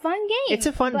is a fun game. It's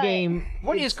a fun but game.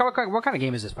 What kind of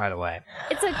game is this, by the way?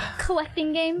 It's a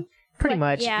collecting game. Pretty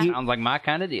much. Yeah. You- Sounds like my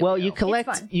kind of deal. Well, you fun.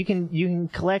 collect. You can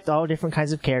collect all different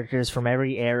kinds of characters from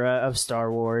every era of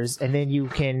Star Wars, and then you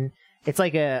can. It's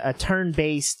like a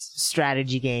turn-based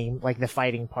strategy game, like the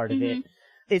fighting part of it.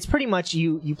 It's pretty much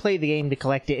you play the game to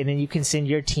collect it, and then you can send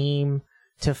your team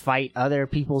to fight other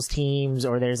people's teams,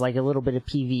 or there's like a little bit of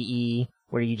PvE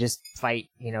where you just fight,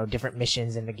 different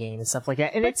missions in the game and stuff like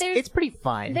that. And But it's pretty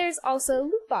fun. There's also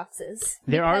loot boxes.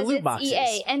 There are because loot it's boxes.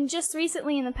 EA, and just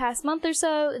recently, in the past month or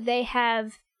so, they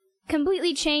have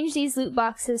completely changed these loot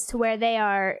boxes to where they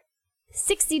are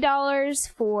 $60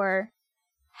 for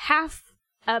half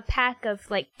a pack of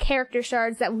like character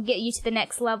shards that will get you to the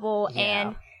next level,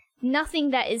 and nothing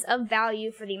that is of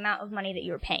value for the amount of money that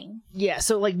you're paying. Yeah,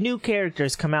 so like new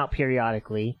characters come out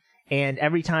periodically, and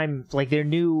every time like their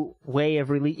new way of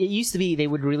release, it used to be they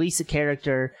would release a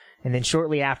character, and then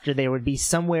shortly after there would be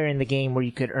somewhere in the game where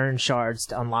you could earn shards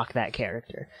to unlock that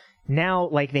character. Now,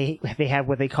 like they have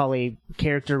what they call a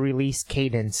character release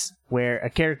cadence, where a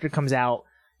character comes out,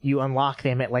 you unlock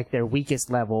them at like their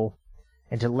weakest level,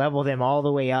 and to level them all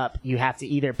the way up, you have to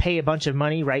either pay a bunch of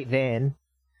money right then,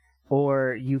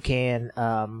 or you can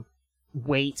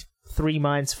wait 3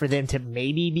 months for them to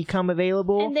maybe become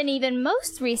available. And then even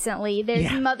most recently,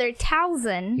 there's Mother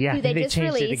Talzin, Yeah, who they just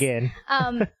changed released. it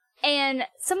again. And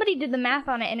somebody did the math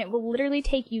on it, and it will literally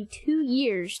take you 2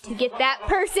 years to get that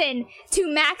person to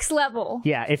max level.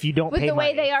 Yeah, if you don't with pay the way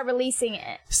money. they are releasing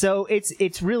it. So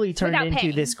it's really turned Without into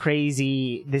paying. this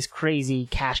crazy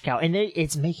cash cow, and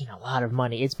it's making a lot of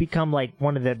money. It's become like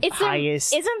one of the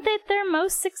highest. Isn't that their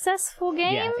most successful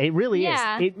game? Yeah, it really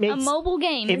Yeah, is. It makes a mobile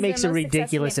game. It is makes their a most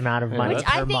ridiculous successful amount of money Which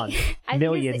per month.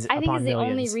 Millions I think upon is the only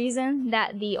millions. reason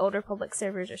that the Old Republic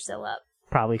servers are still up.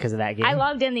 Probably because of that game. I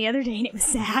logged in the other day and it was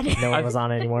sad. No one was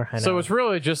on anymore. I know. So it's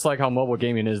really just like how mobile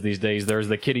gaming is these days. There's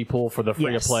the kiddie pool for the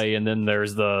free to play, and then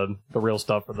there's the real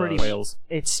stuff for the whales.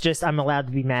 It's just I'm allowed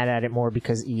to be mad at it more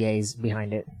because EA's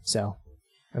behind it. So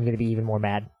I'm gonna be even more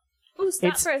mad. Ooh, stop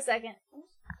It's- for a second.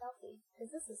 Selfie,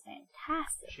 because this is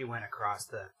fantastic. She went across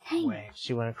the Dang. way.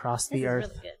 She went across This the is earth.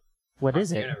 really good. What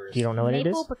is it? You don't know what it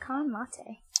Maple is? pecan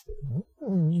latte.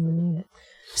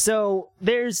 So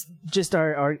there's just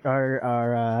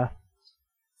our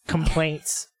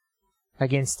complaints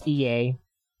against EA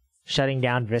shutting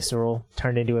down Visceral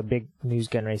turned into a big news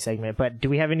gunray segment. But do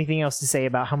we have anything else to say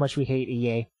about how much we hate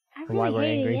EA I and why really we're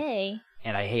hate angry? EA.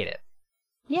 And I hate it.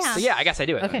 Yeah. So yeah, I guess I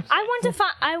do it. Okay. I want to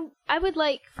find. I would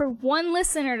like for one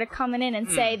listener to come in and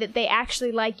say that they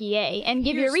actually like EA and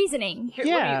give your reasoning. Here,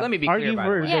 Yeah, let me be argue clear, by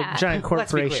for the way. Yeah. giant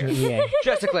Let's be corporation clear. EA.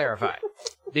 Just to clarify,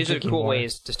 these are Drinking cool water.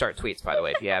 ways to start tweets, by the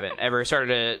way, if you haven't ever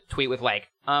started a tweet with like,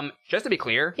 just to be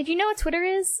clear, If you know what Twitter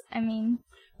is, I mean,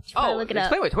 Probably look it up.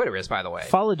 Explain what Twitter is, by the way.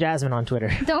 Follow Jasmine on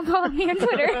Twitter. Don't follow me on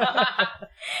Twitter.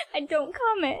 I don't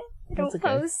comment. I don't That's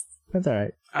okay. post. That's all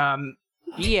right.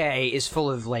 EA is full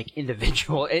of like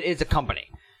individual. It's a company.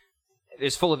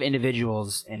 It's full of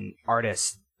individuals and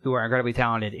artists who are incredibly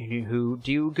talented and who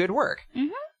do good work. Mm-hmm.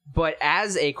 But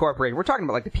as a corporation, we're talking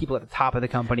about like the people at the top of the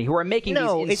company who are making these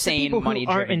It's the insane people who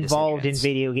money-driven aren't involved decisions. in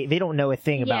video games. They don't know a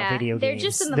thing about Yeah, video they're games.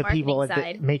 just in the people marketing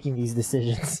at side. making these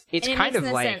decisions. It's And it kind makes of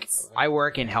no like sense. I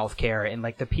work in healthcare, and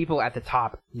like the people at the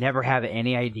top never have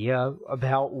any idea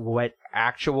about what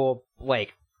actual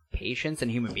like patients and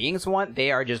human beings want.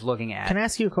 They are just looking at Can I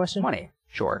ask you a question? money.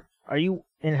 Sure. Are you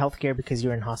in healthcare because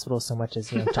you're in hospital so much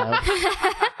as a young child?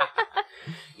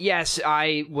 Yes,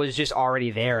 I was just already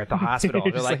there at the hospital.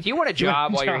 They're Just like, like, "Do you want a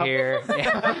job while you're job." here?"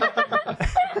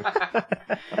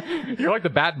 You're like the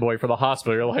bad boy for the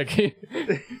hospital. You're like,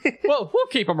 well, we'll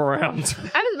keep him around.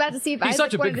 I was about to see if He's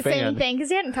such a Isaac wanted big to say fan. anything because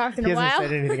he hadn't talked in He a hasn't while.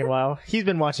 said anything in a while. He's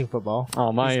been watching football.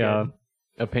 Oh, my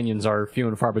opinions are few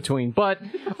and far between. But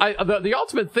the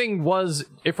ultimate thing was,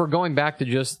 if we're going back to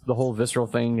just the whole visceral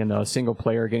thing and a single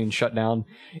player getting shut down,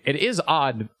 it is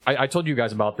odd. I told you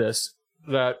guys about this,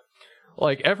 that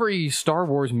like every Star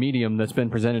Wars medium that's been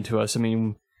presented to us, I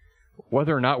mean,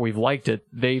 whether or not we've liked it,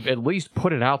 they've at least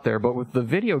put it out there. But with the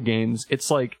video games, it's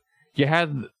like you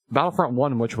had Battlefront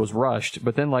 1, which was rushed,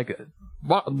 but then like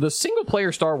the single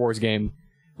player Star Wars game,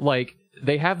 like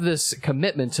they have this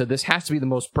commitment to this has to be the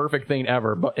most perfect thing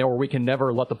ever, or we can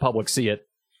never let the public see it.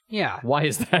 Yeah. Why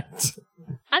is that?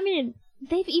 I mean,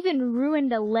 they've even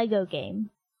ruined a Lego game.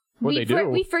 What'd they do?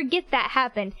 We forget that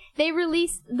happened. They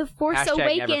released The Force Hashtag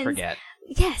Awakens. never forget.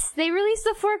 Yes, they released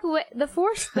the Fork. The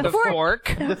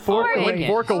Fork. When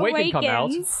Fork Awaken come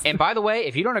out. And by the way,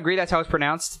 if you don't agree that's how it's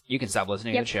pronounced, you can stop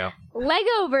listening to the show.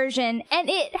 Lego version, and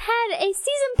it had a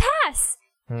season pass,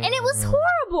 and it was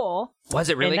horrible. Was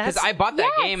it really? And Because that's- I bought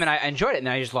that Yes. game and I enjoyed it, and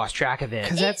then I just lost track of it.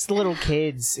 Because that's the little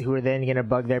kids who are then going to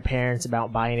bug their parents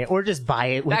about buying it, or just buy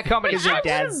it. That company because their I would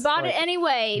have dad's bought like- it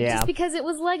anyway, Yeah. just because it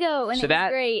was Lego, and So it that-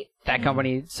 was great. That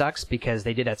company sucks because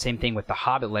they did that same thing with the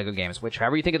Hobbit Lego games, which,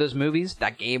 however you think of those movies,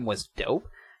 that game was dope.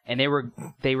 And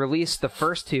they released the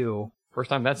first two. First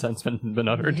time that sentence been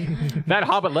uttered. That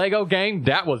Hobbit Lego game,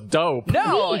 that was dope.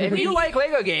 No, if you like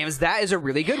Lego games, that is a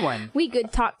really good one. We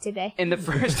good talk today. And the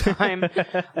first time,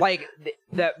 like,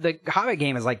 the Hobbit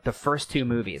game is like the first two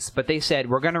movies, but they said,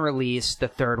 we're going to release the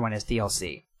third one as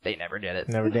DLC. They never did it.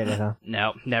 Never did it, huh?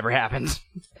 No, never happened.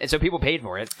 And so people paid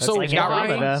for it. So like why-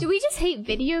 Andromeda. Do we just hate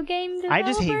video game I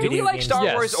just hate developers? Do we video like games. Star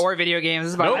Yes. Wars or video games? This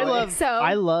is about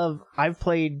Nope. I've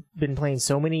been playing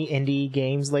so many indie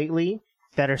games lately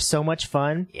that are so much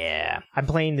fun. Yeah. I'm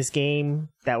playing this game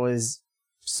that was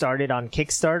started on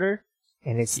Kickstarter,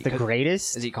 and it's the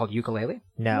greatest. Is it called Ukulele?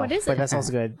 No, What is but it? that's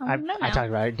also good. I I don't know now. talked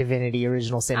about it. Divinity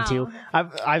Original Sin 2.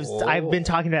 Oh. I've been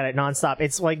talking about it nonstop.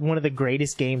 It's like one of the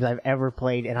greatest games I've ever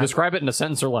played, and Describe it in a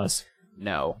sentence or less.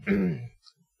 No.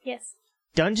 Yes.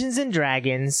 Dungeons and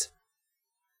Dragons,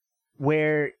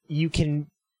 where you can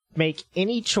make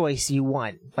any choice you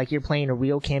want, like you're playing a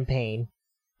real campaign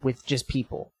with just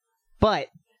people. But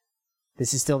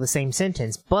this is still the same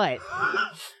sentence, but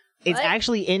it's What?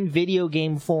 actually in video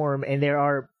game form, and there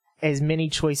are as many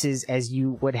choices as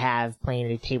you would have playing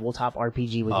a tabletop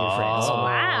RPG with your friends.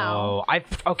 Wow.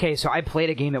 So I played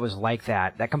a game that was like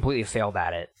that. That completely failed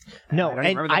at it. No, I don't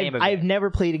and remember the name of I've it. never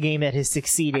played a game that has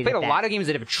succeeded. I played at a that. lot of games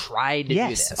that have tried to do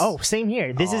Yes. this. Oh, same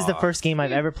here. This is the first game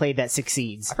I've ever played that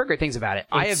succeeds. I've heard great things about it.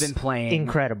 I have It's been playing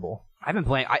incredible. I've been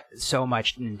playing so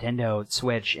much Nintendo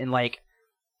Switch, and like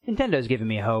Nintendo's giving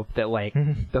me hope that like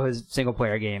those single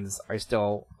player games are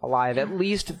still alive, at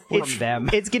least from them.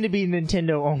 It's going to be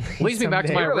Nintendo only. Leads me back to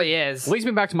someday. my It really is. Leads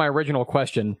me back to my original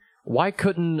question. Why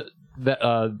couldn't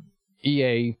the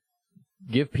EA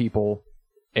give people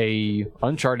a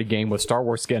Uncharted game with Star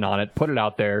Wars skin on it, put it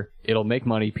out there, it'll make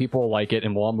money, people will like it,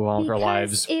 and we'll all move on with our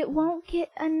lives? It won't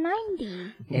get a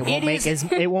 90. It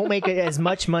won't make as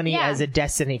much money Yeah. as a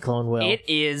Destiny clone will. It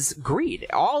is greed.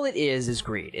 All it is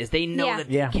greed. Is they know Yeah. that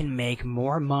Yeah. they can make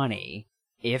more money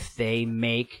if they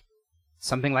make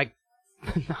something like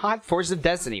not Forces of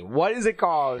Destiny. What is it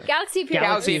called? Galaxy of Heroes.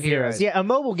 Galaxy of Heroes. Yeah, a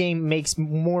mobile game makes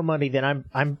more money than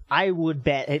I would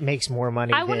bet it makes more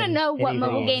money. I want to than know what any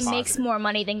mobile video game makes more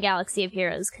money than Galaxy of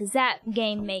Heroes, because that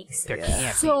game makes There can't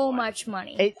be so one. much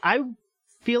money. I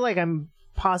feel like I'm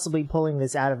possibly pulling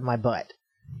this out of my butt.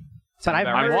 But I've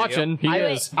about I'm heard, watching. He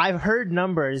is. I've heard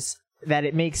numbers that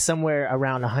it makes somewhere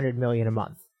around $100 million a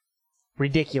month.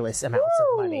 Ridiculous amounts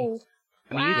of money. Ooh.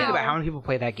 I mean, you think Wow. about how many people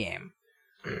play that game.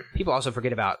 People also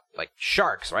forget about like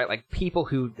sharks, right? Like people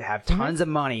who have tons of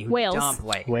money who Whales. dump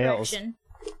like Whales. Correction.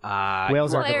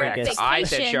 Whales are the Clarification. biggest. I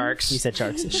said sharks. You said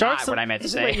sharks. Not Sharks. what I meant to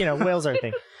say. You know, whales are a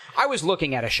thing. I was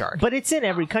looking at a shark. But it's in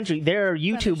every country. There are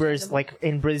YouTubers, like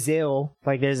in Brazil,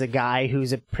 like there's a guy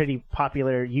who's a pretty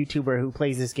popular YouTuber who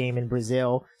plays this game in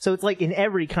Brazil. So it's like in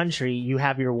every country you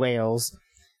have your whales.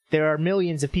 There are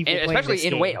millions of people And playing especially this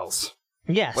in game. Wales.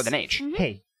 Yes. With an H.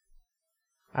 Hey.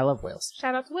 I love Wales.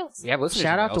 Shout out to Wills. We have listeners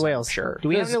Shout in out to Wales. I'm sure. Do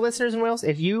we have any listeners in Wales?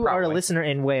 If you are a Probably. listener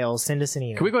in Wales, send us an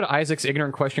email. Can we go to Isaac's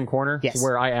ignorant question corner? Yes.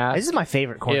 Where I asked This is my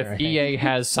favorite corner. I if think. EA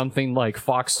has something like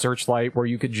Fox Searchlight where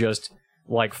you could just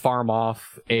like farm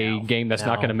off a game that's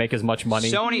not No. going to make as much money.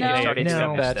 Sony No. has started doing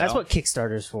No, this, that's though. what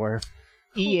Kickstarter's for.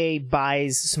 EA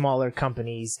buys smaller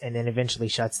companies and then eventually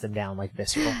shuts them down like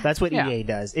Visceral. That's what Yeah. EA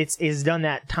does. It's done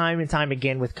that time and time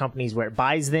again with companies where it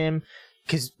buys them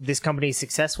because this company is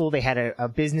successful. They had a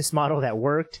business model that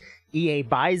worked. EA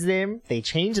buys them. They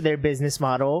change their business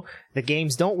model. The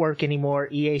games don't work anymore.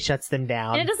 EA shuts them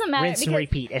down. And it doesn't matter Rinse and because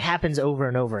repeat. It happens over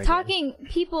and over again.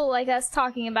 People like us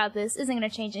talking about this isn't going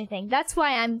to change anything. That's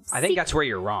why I think that's where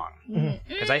you're wrong.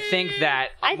 Because I think that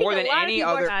I think more a than lot of any people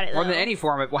are other, about it, more than though. any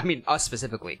form of, well, I mean, us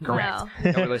specifically, correct?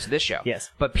 No. Don't listen to this show. Yes.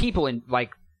 But people in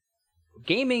like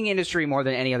gaming industry more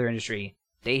than any other industry,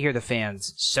 they hear the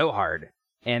fans so hard,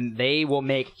 and they will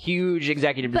make huge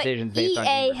executive But decisions based on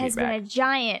EA user has feedback. been a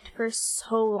giant for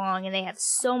so long, and they have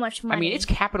so much money. I mean, it's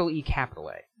capital E, capital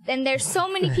A. and there's so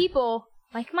many people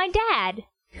like my dad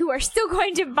who are still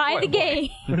going to buy the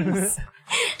games.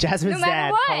 Jasmine's no matter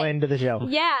dad, what. call into the show.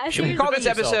 Yeah, Should we call this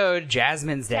episode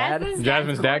Jasmine's Dad?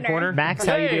 Jasmine's Dad Corner? Max,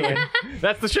 how you doing?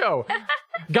 That's the show.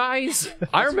 Guys,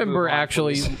 I remember move on,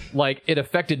 actually, please. like, it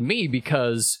affected me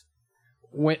because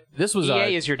when this was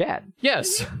EA is your dad.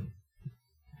 yes.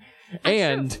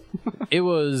 And it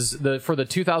was for the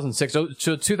 2006,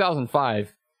 so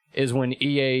 2005 is when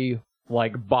EA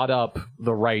like bought up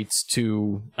the rights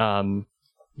to the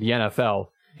NFL.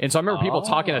 And so I remember people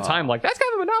talking at a time like, that's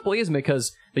kind of a monopoly, isn't it?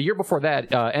 Because the year before that,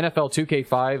 NFL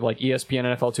 2K5, like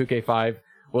ESPN NFL 2K5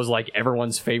 was like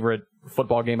everyone's favorite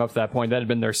football game up to that point. That had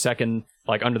been their second,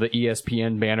 like under the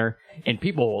ESPN banner. And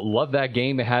people loved that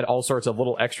game. It had all sorts of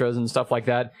little extras and stuff like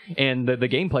that. And the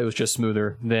gameplay was just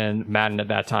smoother than Madden at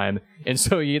that time. And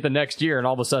so you get the next year and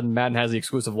all of a sudden Madden has the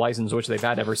exclusive license, which they've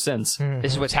had ever since.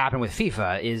 This is what's happened with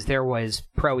FIFA, is there was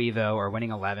Pro Evo or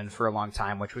Winning 11 for a long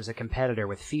time, which was a competitor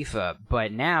with FIFA,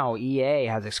 but now EA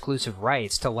has exclusive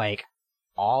rights to, like,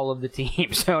 all of the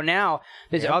teams. So now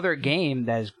this other game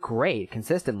that is great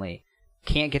consistently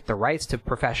can't get the rights to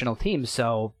professional teams,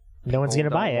 so No one's going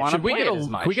to buy it. Should we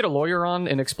get a lawyer on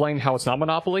and explain how it's not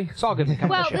Monopoly? It's all good.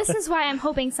 Well, this is why I'm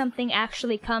hoping something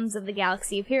actually comes of the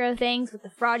Galaxy of Hero things with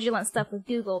the fraudulent stuff with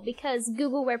Google, because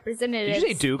Google representatives... Did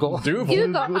you say Dougal?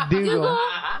 Google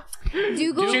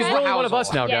She's really one of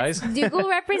us now, Yes, guys. Google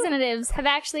representatives have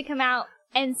actually come out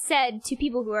and said to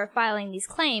people who are filing these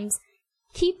claims,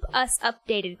 keep us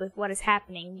updated with what is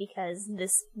happening, because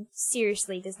this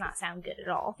seriously does not sound good at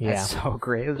all. Yeah. That's so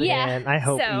great. Yeah. And I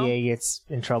hope so- EA gets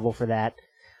in trouble for that.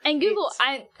 And Google,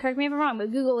 correct me if I'm wrong,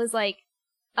 but Google is like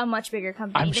a much bigger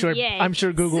company I'm than sure. EA. I'm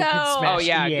sure Google So- could smash Oh,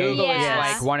 yeah, EA. Google Yeah.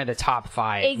 is like one of the top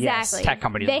 5 Exactly. tech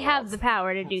companies They in the world. have the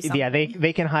power to do something. Yeah,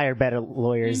 they can hire better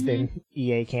lawyers than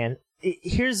EA can.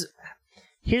 Here's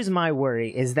my worry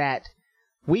is that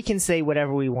we can say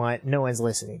whatever we want. No one's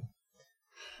listening.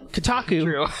 Kotaku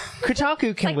True. can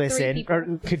Like 3 listen, people. or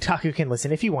Kotaku can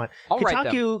listen if you want. I'll write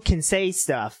Kotaku can say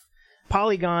stuff.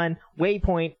 Polygon,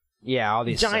 Waypoint, Yeah, all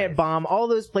these Giant sites. Bomb, all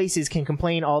those places can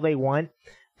complain all they want,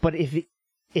 but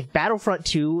if Battlefront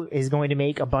 2 is going to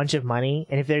make a bunch of money,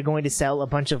 and if they're going to sell a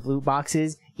bunch of loot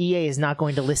boxes, EA is not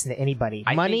going to listen to anybody.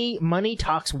 Money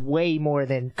talks way more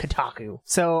than Kotaku.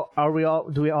 So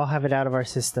do we all have it out of our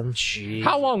system? Jeez.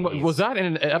 How long was that in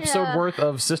an episode Yeah. worth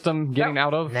of system getting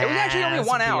out of? Nah. It was actually only This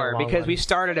 1 would be a hour long because one. we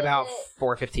started about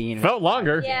 4:15. Felt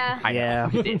longer. Yeah, I know. Yeah.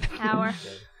 We did. power.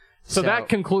 So that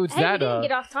concludes Hey, we that. didn't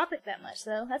get off topic that much,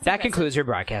 though. That's That impressive. concludes your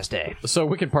broadcast day. So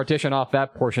we can partition off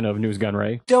that portion of News Gun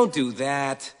Ray. Don't do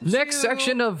that. Next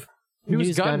section of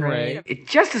News Gun Ray. It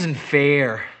just isn't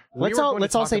fair. Let's were all going to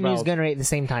talk say about- News Gun Ray at the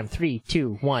same time. 3,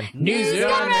 2, 1. News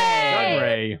Gun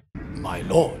Ray. My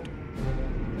lord,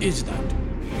 is that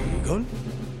legal?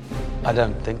 I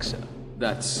don't think so.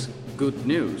 That's good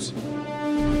news.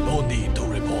 No need to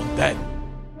report that.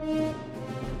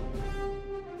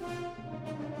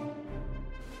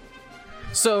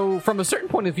 So, from a certain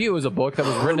point of view, is a book that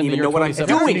was written in the even year know what I'm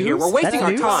 2017. doing here. We're wasting That's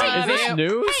our news? time. Is this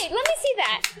news? Hey, let me see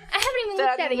that. I haven't even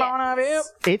looked at it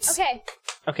yet. It's Okay.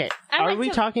 okay. I Are went we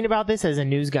to- talking about this as a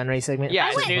News Gun Ray segment?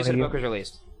 Yeah, From as your news point the of book view? was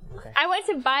released. I went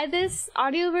to buy this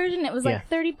audio version. It was like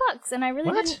 $30, and I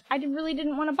really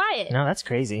didn't want to buy it. No, that's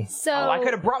crazy. So I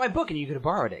could have brought my book and you could have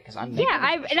borrowed it because I'm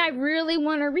I really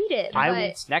want to read it.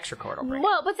 It's next record. I'll bring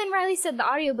But then Riley said the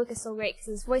audiobook is so great because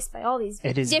it's voiced by all these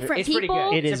different people. Pretty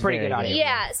good. It is a pretty good very audio.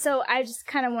 Yeah, so I just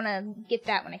kind of want to get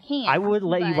that when I can. I would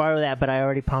let you borrow that, but I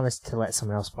already promised to let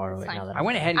someone else borrow it. Now that I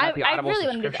went ahead and got the Audible really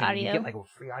want to get the subscription. audio. You get like a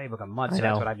free audiobook a month, so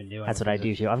that's what I've been doing. That's what I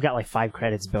do too. I've got like 5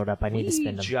 credits built up. I need to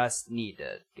spend them. Just need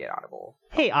to get Audible.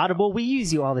 Hey, Audible, we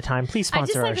use you all the time. Please I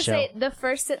just sponsor like our to show. say the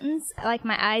first sentence, like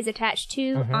my eyes attached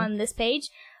to on this page,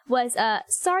 was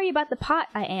 "Sorry about the pot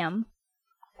I am."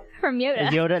 From Yoda.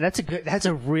 Yoda, that's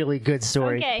a really good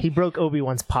story. Okay. He broke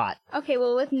Obi-Wan's pot. Okay,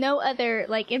 well, with no other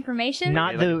like information.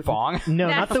 Not the bong. No,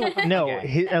 not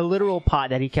the a literal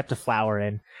pot that he kept a flower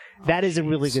in. That is a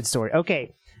really good story.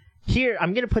 Okay, here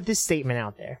I'm gonna put this statement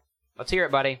out there. Let's hear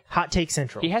it, buddy. Hot Take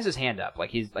Central. He has his hand up,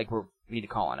 like we need to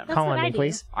call on him. That's Call what on I me, do.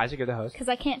 please. Isaac, you're the host. Because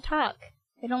I can't talk.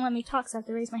 They don't let me talk, so I have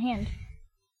to raise my hand.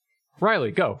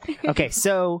 Riley, go. Okay,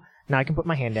 so now I can put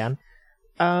my hand down.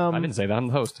 I didn't say that. I'm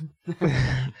the host.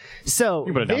 So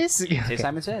You put it down. Say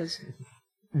Simon Says.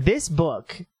 This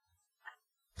book,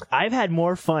 I've had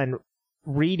more fun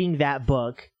reading that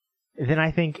book than I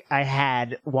think I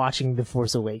had watching The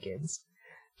Force Awakens.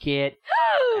 Get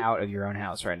out of your own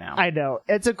house right now. I know.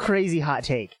 It's a crazy hot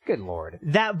take. Good lord.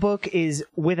 That book is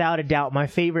without a doubt my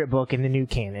favorite book in the new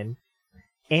canon.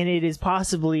 And it is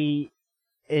possibly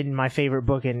in my favorite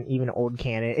book in even old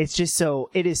canon. It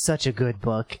is such a good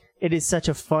book. It is such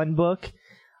a fun book.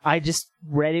 I just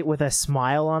read it with a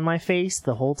smile on my face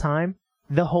the whole time.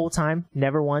 The whole time.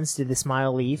 Never once did the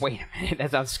smile leave. Wait a minute, that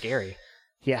sounds scary.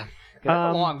 Yeah.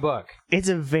 That's a long book. It's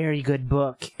a very good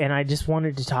book, and I just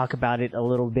wanted to talk about it a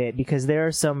little bit because there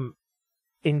are some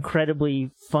incredibly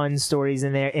fun stories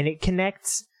in there, and it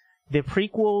connects the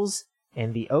prequels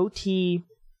and the OT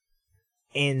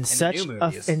in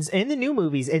the new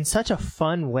movies in such a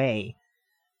fun way.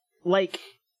 Like,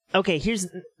 okay, here's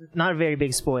not a very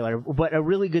big spoiler, but a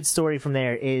really good story from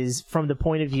there is from the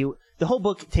point of view. The whole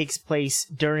book takes place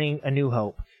during A New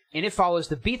Hope. And it follows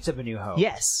the beats of A New Hope.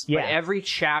 Yes, yeah. But every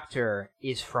chapter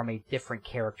is from a different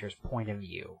character's point of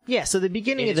view. Yeah, so the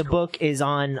beginning of the book is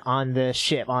on the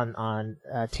ship, on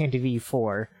Tantive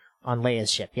 4, on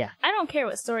Leia's ship, yeah. I don't care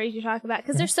what stories you talk about,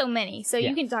 because there's so many, so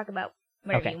you can talk about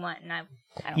whatever you want, and I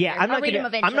don't care. I'm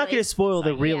not going to spoil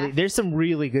there's some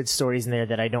really good stories in there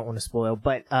that I don't want to spoil,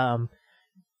 but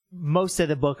most of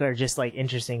the book are just like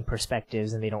interesting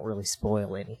perspectives, and they don't really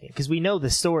spoil anything because we know the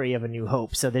story of A New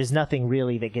Hope, so there's nothing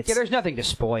really that gets. Yeah, there's nothing to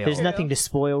spoil. There's nothing to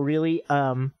spoil really.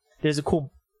 There's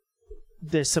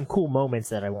some cool moments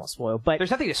that I won't spoil, but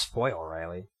there's nothing to spoil,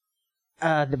 Riley.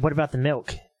 What about the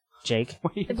milk, Jake?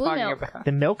 What are you The blue talking milk. about?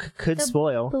 The milk could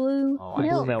spoil. Blue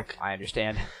Blue milk. I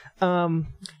understand.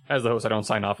 As the host, I don't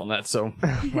sign off on that, so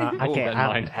Well, okay, that in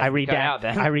mind. I Cut out redact.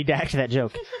 then. I redact that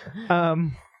joke.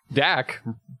 Dak.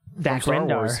 Dak Star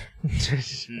Rendar.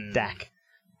 Wars. Dak.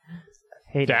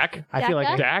 Hey, Dak? I feel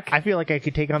like Dak? I feel like I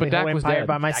could take on But the Dak whole was empire dead.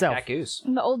 by myself. Dak Goose.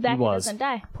 The old Dak was. doesn't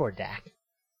die. Poor Dak.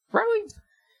 Riley?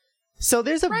 So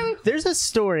there's a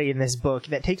story in this book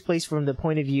that takes place from the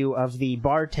point of view of the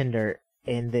bartender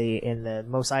in the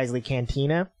Mos Eisley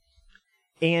Cantina,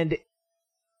 and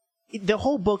the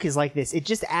whole book is like this. It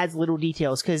just adds little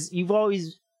details because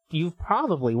you've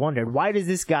probably wondered, why does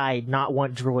this guy not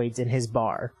want droids in his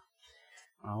bar?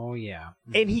 Oh yeah.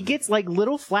 And he gets like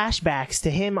little flashbacks to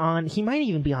him he might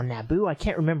even be on Naboo. I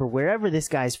can't remember. Wherever this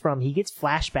guy's from, he gets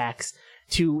flashbacks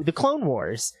to the Clone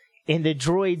Wars and the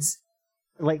droids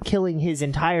like killing his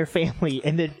entire family.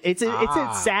 And it's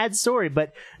a sad story,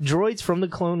 but droids from the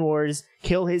Clone Wars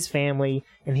kill his family,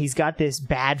 and he's got this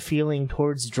bad feeling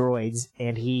towards droids,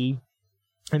 and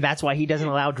that's why he doesn't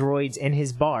allow droids in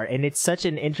his bar. And it's such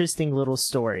an interesting little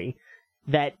story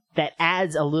that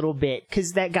adds a little bit,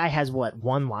 because that guy has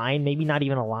one line, maybe not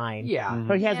even a line. Yeah.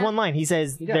 But he has one line. He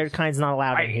says their kind's not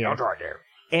allowed in here. Right there.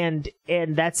 And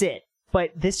that's it.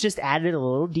 But this just added a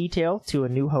little detail to A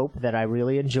New Hope that I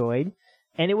really enjoyed,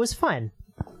 and it was fun.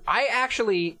 I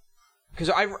actually, because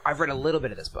I've read a little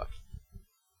bit of this book,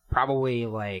 probably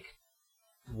like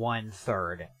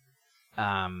 1/3.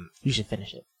 You should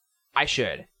finish it. I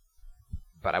should,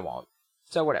 but I won't.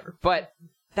 So whatever. But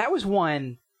that was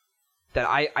one that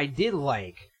I did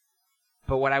like.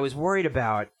 But what I was worried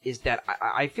about is that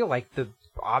I feel like the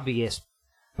obvious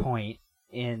point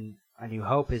in A New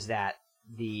Hope is that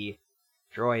the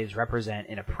droids represent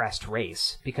an oppressed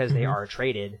race because they are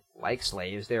traded like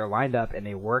slaves. They are lined up and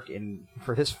they work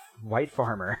for this white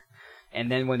farmer.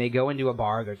 And then when they go into a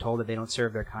bar, they're told that they don't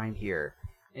serve their kind here.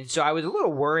 And so I was a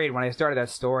little worried when I started that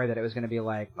story that it was going to be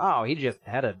like, oh, he just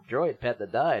had a droid pet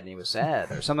that died and he was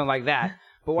sad or something like that.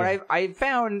 But what I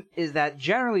found is that,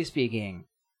 generally speaking,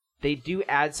 they do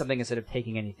add something instead of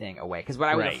taking anything away. Because what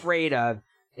I was afraid of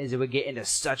is it would get into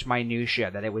such minutia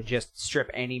that it would just strip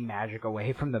any magic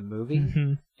away from the movie.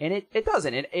 Mm-hmm. And it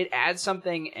doesn't. It adds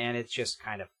something, and it's just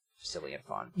kind of silly and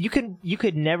fun. You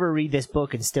could never read this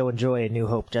book and still enjoy A New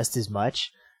Hope just as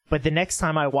much. But the next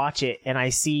time I watch it and I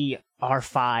see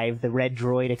R5, the red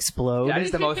droid, explode... That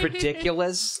is the most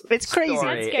ridiculous It's crazy.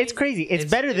 story. It's crazy. It's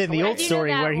better than the old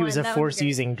story where he was a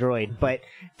Force-using droid. But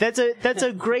that's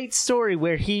a great story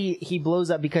where he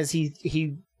blows up because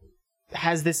he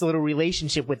has this little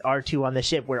relationship with R2 on the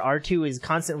ship where R2 is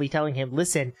constantly telling him,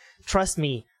 listen, trust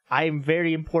me, I am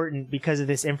very important because of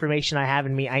this information I have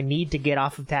in me. I need to get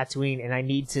off of Tatooine and I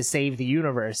need to save the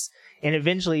universe. And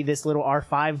eventually this little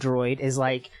R5 droid is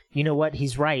like, you know what?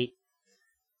 He's right.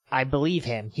 I believe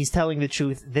him. He's telling the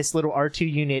truth. This little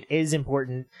R2 unit is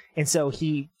important. And so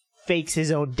he fakes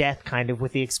his own death kind of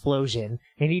with the explosion.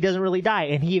 And he doesn't really die.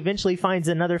 And he eventually finds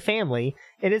another family.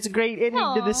 And it's a great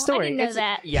ending to the story. I didn't know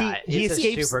that. Yeah, he it's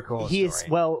escapes, a super cool he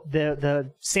story.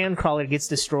 The Sandcrawler gets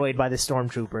destroyed by the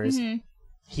stormtroopers. Mm-hmm.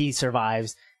 He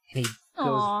survives. And he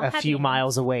goes a few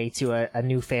miles away to a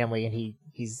new family. And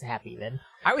he's happy then.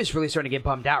 I was really starting to get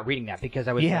bummed out reading that because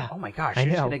I was like, oh my gosh, I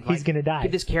know. He's going to die.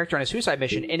 Put this character on a suicide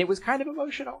mission, and it was kind of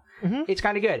emotional. Mm-hmm. It's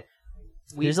kind of good.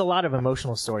 There's a lot of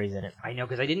emotional stories in it. I know,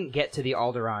 because I didn't get to the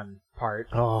Alderaan part.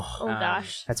 Oh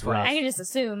gosh. That's rough. I can just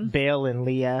assume. Bale and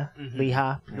Leah.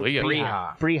 Breha.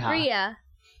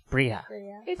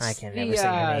 It's I can never say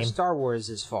her name. Star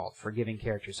Wars' fault for giving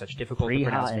characters such difficult to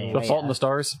pronounce names. The Fault in the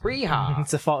Stars? Breha.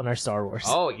 It's a fault in our Star Wars.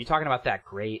 Oh, you're talking about that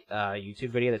great YouTube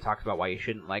video that talks about why you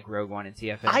shouldn't like Rogue One and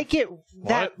TFN? I get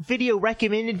that video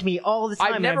recommended to me all the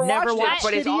time. I've never watched it,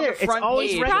 but it's on the front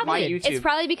page of my YouTube. It's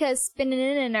probably because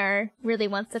Spinning really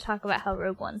wants to talk about how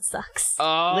Rogue One sucks.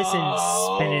 Listen,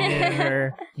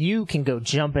 Spinning you can go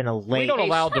jump in a lake. We don't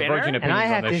allow divergent opinions and I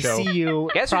have on this to show. see you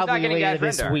Guess who's not probably getting later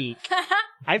Gaz this Rinder? week.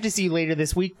 I have to see you later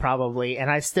this week, probably,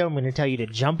 and I still am going to tell you to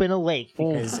jump in a lake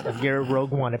because of your Rogue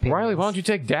One opinions. Riley, why don't you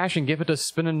take Dash and give it to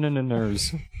Spinning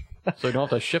so you don't have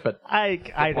to ship it? I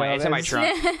know. It's in my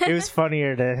trunk. It was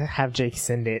funnier to have Jake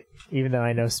send it, even though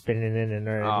I know Spinning in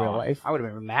real life. I would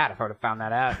have been mad if I would have found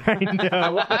that out. I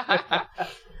know.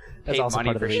 That's Paid also money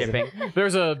part of for the reason. shipping.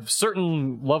 There's a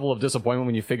certain level of disappointment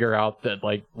when you figure out that,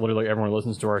 like, literally everyone who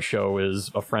listens to our show is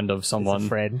a friend of someone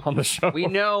on the show. We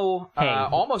know Hey.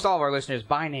 almost all of our listeners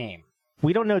by name.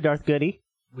 We don't know Darth Goody.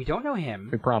 We don't know him.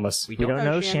 We promise. We don't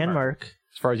know Shan Merk.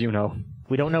 As far as you know.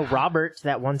 We don't know Robert,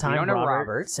 that one time. We don't know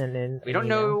Robert. We don't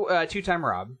know two-time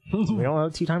Rob. We don't know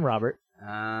two-time Robert.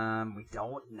 We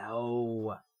don't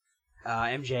know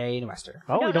MJ and Wester.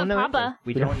 Oh, we don't know Papa.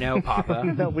 We don't know Papa.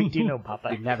 No, we do know Papa.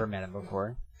 We've never met him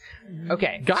before.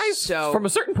 Okay, Guys, so from a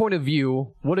certain point of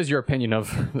view, what is your opinion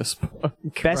of this book,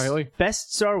 Riley?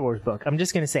 Best Star Wars book. I'm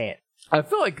just going to say it. I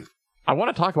feel like I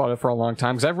want to talk about it for a long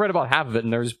time because I've read about half of it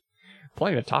and there's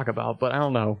plenty to talk about, but I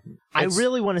don't know. I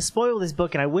really want to spoil this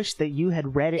book, and I wish that you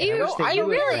had read it. You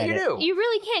You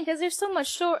really can't because there's so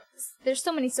much there's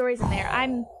so many stories in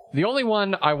there. The only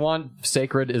one I want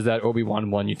sacred is that Obi-Wan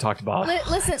one you talked about.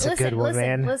 Listen, a good one,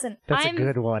 man. listen. That's a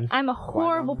good one. I'm a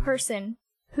horrible person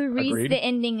who reads Agreed. the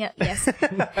ending.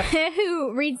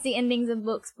 Who reads the endings of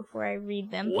books before I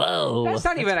read them. Whoa. that's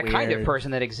not even a kind of weird.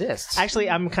 person that exists. Actually,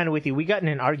 I'm kind of with you. We got in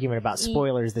an argument about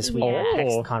spoilers this week in Yeah.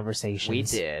 text conversations. we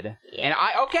did. Yeah.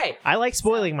 And I like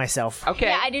spoiling myself. okay.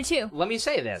 Yeah, I do too. Let me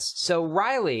say this. So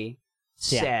Riley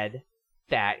said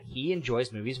that he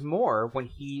enjoys movies more when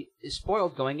he is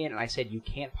spoiled going in, and I said you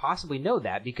can't possibly know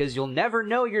that because you'll never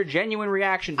know your genuine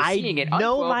reaction to seeing it I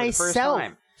know unspoiled for the first myself.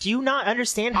 time. Do you not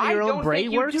understand how your own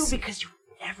brain works? I don't think you do because you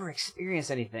never experienced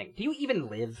anything. Do you even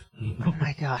live? Oh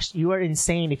my gosh, you are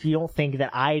insane if you don't think that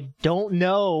I don't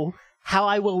know how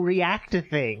I will react to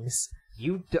things.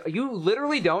 You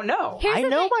literally don't know. Here's I the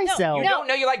know thing. myself. You don't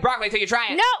know you like broccoli until you try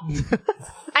it. No.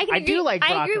 I do like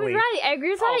I agree broccoli. with Riley. I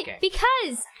agree with Riley Okay.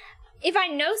 because if I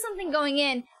know something going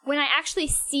in, when I actually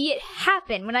see it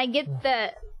happen, when I get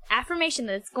the affirmation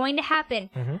that it's going to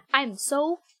happen, I'm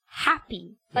so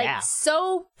happy. Like,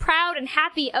 so proud and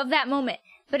happy of that moment.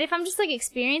 But if I'm just, like,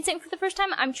 experiencing it for the first time,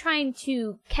 I'm trying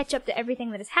to catch up to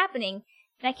everything that is happening,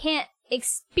 and I can't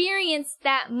experience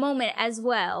that moment as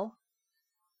well.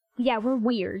 Yeah, we're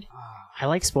weird. I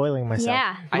like spoiling myself.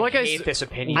 Yeah. I Like I hate s- this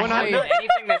opinion. when I-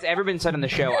 Anything that's ever been said on the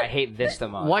show, I hate this the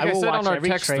most. Like I I will said watch on our every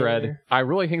text trailer. thread, I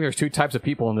really think there's two types of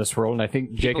people in this world, and I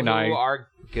think Jake People and I... who are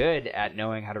good at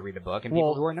knowing how to read a book and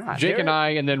people who are not. Jake and I,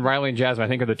 and then Riley and Jasmine, I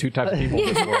think are the two types of people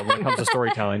in this world when it comes to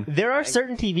storytelling. There are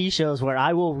certain TV shows where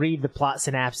I will read the plot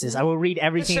synopsis. I will read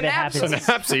everything that happens.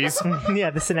 Synapses. Yeah,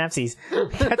 the synapses.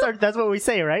 That's what we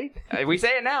say, right? We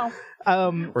say it now.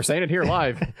 We're saying it here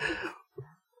live.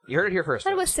 You heard it here first.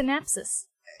 That was synapsis.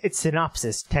 It's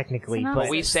synopsis, technically. Synopsis. But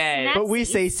we say... But we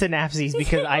say synapses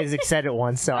because Isaac said it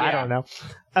once, so I don't know.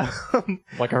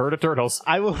 Like a herd of turtles.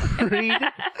 I will read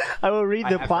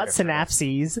the plot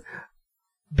synapses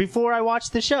before I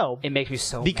watch the show. It makes me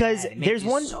so because mad. there's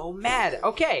one so mad.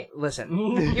 Okay,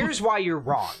 listen. Here's why you're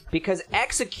wrong. Because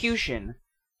execution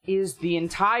is the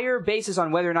entire basis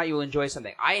on whether or not you will enjoy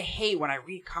something. I hate when I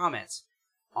read comments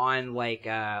on like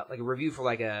a review for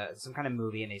like some kind of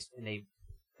movie and they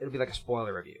it'll be like a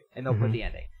spoiler review and they'll put the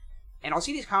ending. And I'll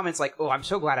see these comments like, "Oh, I'm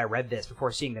so glad I read this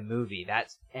before seeing the movie. That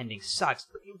ending sucks."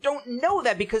 But you don't know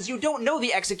that because you don't know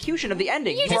the execution of the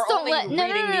ending. You just don't let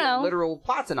no. the literal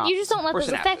plot synopsis. You just don't let those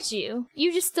affect you.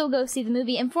 You just still go see the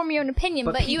movie and form your own opinion,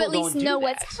 but you at least know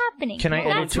what's happening. Can I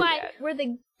That's why we're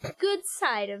the good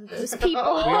side of those people. We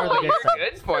are the good side.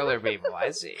 Good spoiler people,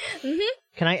 I see.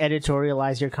 Can I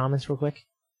editorialize your comments real quick?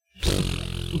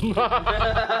 That's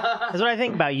what I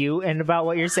think about you and about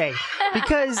what you're saying.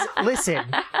 Because, listen...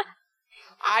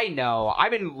 I know. I've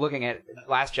been looking at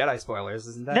Last Jedi spoilers.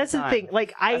 Isn't that That's the thing.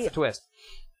 Like, That's the twist.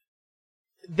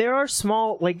 There are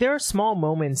small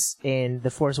moments in The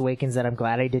Force Awakens that I'm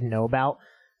glad I didn't know about.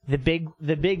 The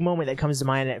big moment that comes to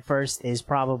mind at first is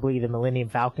probably the Millennium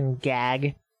Falcon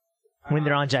gag when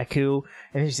they're on Jakku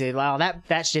and they say, "Wow,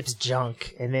 that ship's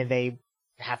junk," and then they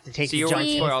have to take the junk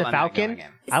against the Falcon.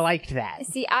 I liked that.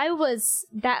 See,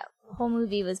 that whole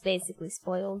movie was basically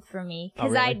spoiled for me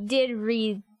because really? I did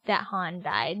read that Han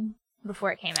died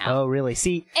before it came out. Oh, really?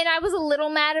 See, and I was a little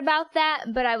mad about that,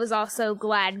 but I was also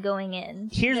glad going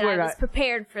in. Here's that where I was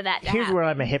prepared for that. Here's where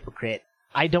I'm a hypocrite.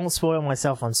 I don't spoil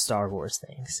myself on Star Wars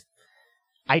things.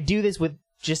 I do this with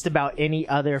just about any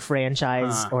other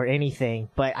franchise or anything,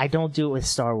 but I don't do it with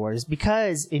Star Wars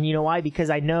because, and you know why? Because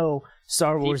I know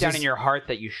Star Wars. Deep down in your heart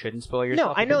that you shouldn't spoil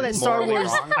yourself. No, I know that Star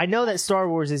Wars. I know that Star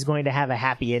Wars is going to have a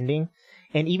happy ending,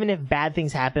 and even if bad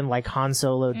things happen, like Han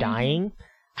Solo dying,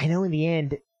 I know in the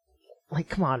end, like,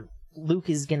 come on, Luke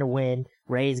is gonna win.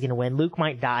 Rey is gonna win. Luke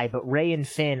might die, but Rey and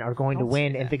Finn are going to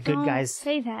win, and the good guys.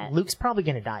 Say that. Luke's probably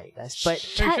gonna die, guys. But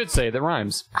you should say that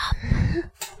rhymes.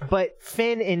 But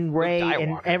Finn and Rey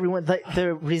and everyone,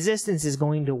 the Resistance is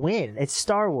going to win. It's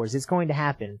Star Wars. It's going to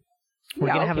happen. We're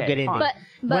going to have a good ending. But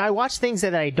when I watch things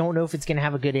that I don't know if it's going to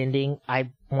have a good ending, I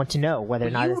want to know whether or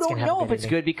not it's going to have a good ending. You don't know if it's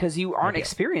good because you aren't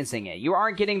experiencing it. You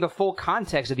aren't getting the full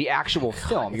context of the actual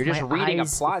film. You're just reading a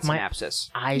plot synopsis.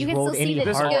 Eyes rolled any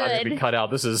harder. This all has to be cut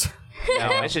out. This is...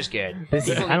 No, it's just good.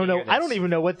 I don't know. I don't even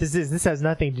know what this is. This has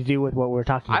nothing to do with what we're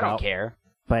talking about. I don't care.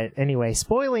 But anyway,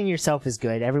 spoiling yourself is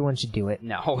good. Everyone should do it.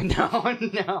 No.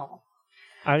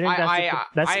 I think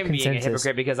that's I'm the being a consensus.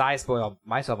 hypocrite because I spoil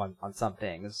myself on some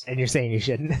things. And you're saying you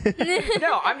shouldn't.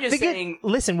 No, I'm just saying...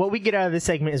 Listen, what we get out of this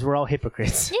segment is we're all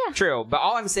hypocrites. Yeah. True, but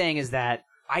all I'm saying is that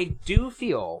I do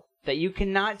feel that you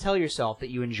cannot tell yourself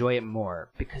that you enjoy it more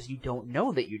because you don't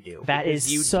know that you do. That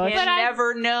is you such... can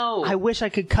never know. I wish I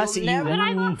could cuss at you. But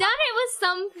I've done it with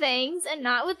some things and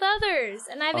not with others.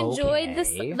 And I've enjoyed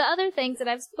the other things that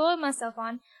I've spoiled myself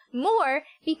on more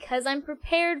because I'm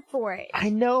prepared for it. I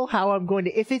know how I'm going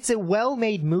to... If it's a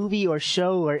well-made movie or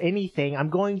show or anything, I'm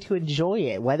going to enjoy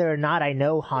it, whether or not I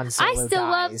know Han Solo I still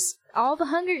love dies. all the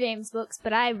Hunger Games books,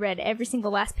 but I read every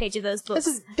single last page of those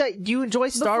books. Do you enjoy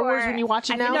Star Wars when you watch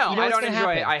it now? No, you know I don't enjoy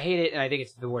enjoy it. it. I hate it, and I think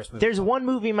it's the worst movie. There's one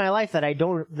movie in my life that I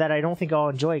don't think I'll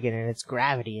enjoy again, and it's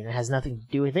Gravity, and it has nothing to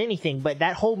do with anything. But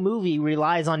that whole movie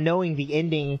relies on knowing the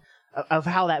ending of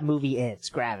how that movie ends.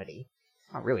 Gravity.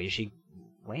 Not really. She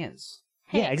lands.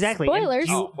 Yeah, exactly. Spoilers.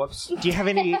 Whoops. Do you have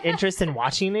any interest in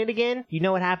watching it again? You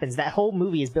know what happens. That whole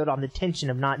movie is built on the tension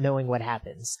of not knowing what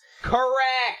happens.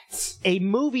 Correct! A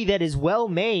movie that is well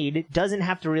made doesn't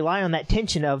have to rely on that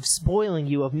tension of spoiling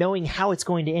you, of knowing how it's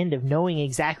going to end, of knowing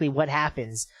exactly what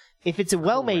happens. If it's a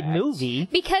well-made movie,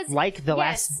 like The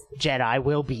Last Jedi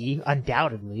will be,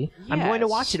 undoubtedly, I'm going to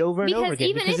watch it over and over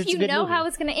again. Because it's even if you know movie. how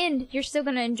it's going to end, you're still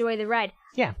going to enjoy the ride.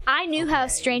 Yeah. I knew how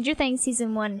Stranger Things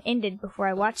Season 1 ended before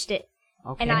I watched it.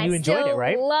 Okay. And you I enjoyed still it,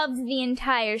 right? loved the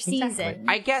entire season. Exactly.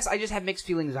 I guess I just have mixed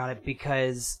feelings on it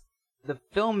because the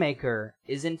filmmaker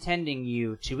is intending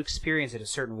you to experience it a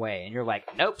certain way, and you're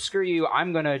like, nope, screw you,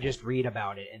 I'm gonna just read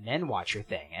about it and then watch your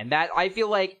thing. And that, I feel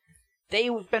like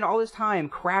they've spent all this time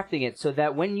crafting it so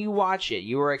that when you watch it,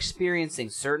 you are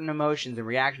experiencing certain emotions and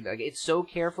reactions. Like, it's so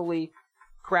carefully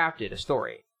crafted, a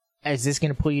story. is this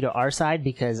going to pull you to our side?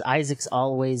 Because Isaac's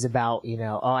always about,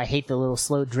 I hate the little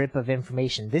slow drip of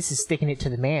information. This is sticking it to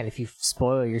the man if you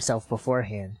spoil yourself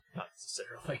beforehand. Not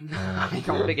necessarily. I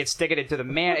don't think it's sticking it to the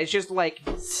man. It's just like...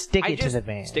 Stick it to the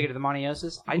man. Stick it to the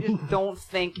moniosis. I just don't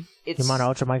think it's... The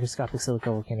mono-ultramicroscopic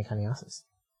silicovolcanic.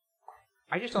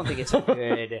 I just don't think it's a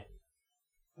good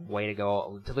way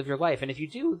to live your life. And if you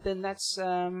do, then that's...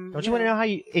 Don't you want to know how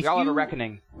you... We all have a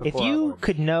reckoning. If you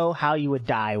could know how you would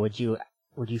die, would you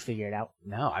figure it out?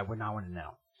 No, I would not want to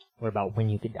know. What about when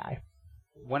you could die?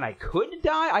 When I could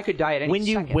die? I could die at any when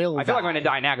second. You will I feel like die. I'm going to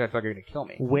die now because I feel like you're going to kill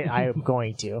me. When I'm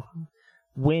going to.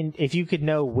 If you could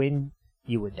know when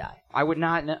you would die. I would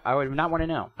not want to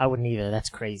know. I wouldn't either. That's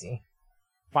crazy.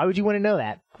 Why would you want to know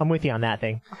that? I'm with you on that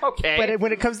thing. Okay. But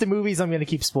when it comes to movies, I'm going to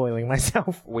keep spoiling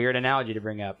myself. Weird analogy to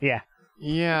bring up. Yeah.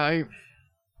 Yeah,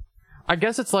 I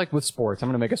guess it's like with sports. I'm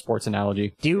going to make a sports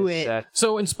analogy. Do it.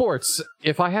 So in sports,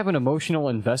 if I have an emotional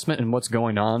investment in what's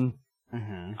going on,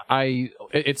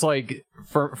 it's like,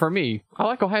 for me, I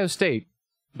like Ohio State,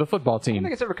 the football I team. don't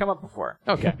think it's ever come up before.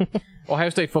 Okay. Ohio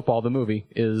State football, the movie,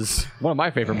 is one of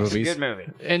my favorite movies. It's a good movie.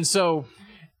 And so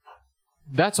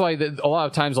that's why a lot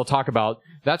of times I'll talk about,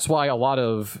 that's why a lot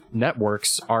of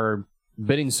networks are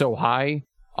bidding so high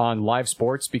on live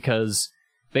sports, because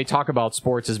they talk about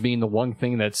sports as being the one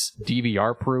thing that's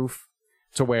DVR proof,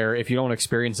 to where if you don't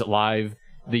experience it live,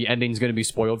 the ending's going to be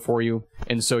spoiled for you,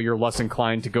 and so you're less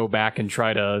inclined to go back and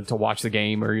try to watch the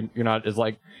game, or you're not as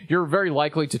you're very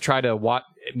likely to try to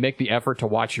make the effort to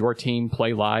watch your team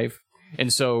play live.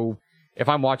 And so if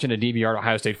I'm watching a DVR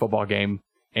Ohio State football game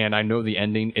and I know the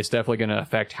ending, it's definitely going to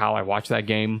affect how I watch that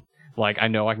game. Like, I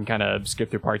know I can kind of skip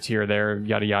through parts here or there,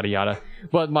 yada, yada, yada.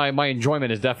 But my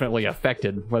enjoyment is definitely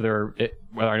affected, whether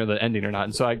I know the ending or not.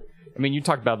 And so, I mean, you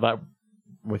talked about that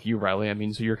with you, Riley. I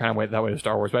mean, so you're kind of that way with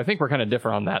Star Wars. But I think we're kind of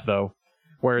different on that, though.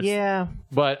 Where it's, yeah.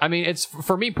 But, I mean, it's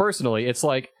for me personally, it's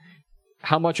like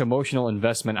how much emotional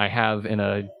investment I have in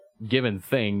a given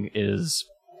thing is...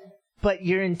 But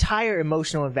your entire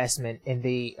emotional investment in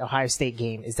the Ohio State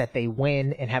game is that they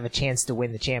win and have a chance to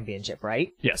win the championship,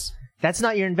 right? Yes. That's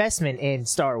not your investment in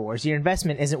Star Wars. Your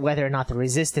investment isn't whether or not the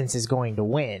Resistance is going to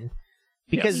win,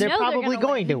 because they're probably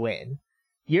going to win.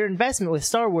 Your investment with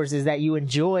Star Wars is that you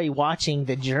enjoy watching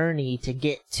the journey to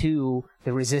get to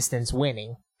the Resistance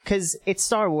winning, because it's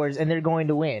Star Wars and they're going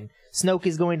to win. Snoke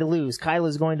is going to lose.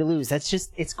 Kylo's going to lose.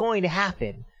 It's going to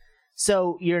happen.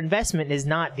 So your investment is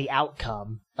not the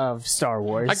outcome of Star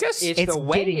Wars. I guess it's the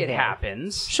way it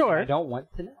happens. Sure. I don't want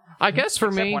to know. I guess for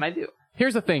me, when I do.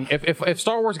 Here's the thing. If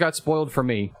Star Wars got spoiled for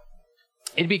me,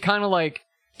 it'd be kind of like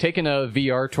taking a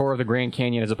VR tour of the Grand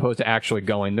Canyon as opposed to actually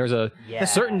going. There's a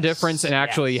certain difference in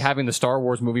actually having the Star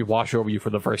Wars movie wash over you for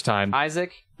the first time.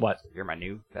 Isaac? What? You're my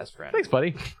new best friend. Thanks,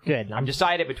 buddy. Good. I'm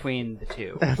decided between the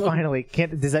two. Finally.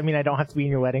 Does that mean I don't have to be in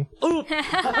your wedding?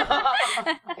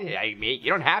 Yeah,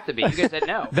 you don't have to be. You guys said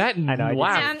no. That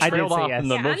laugh I did trailed say off yes. in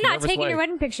the most I'm not nervous taking way. your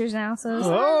wedding pictures now, so...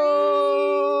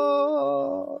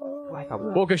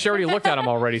 Well, because she already looked at him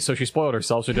already, so she spoiled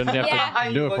herself, so she didn't have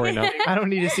to do it for you now. I don't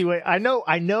need to see what... I know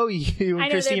you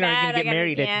and Christina are going to get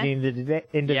married at the end of the day.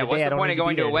 What's the point of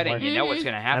going to a wedding? Anymore. You know what's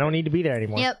going to happen. I don't need to be there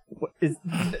anymore. Yep.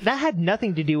 That had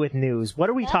nothing to do with news. What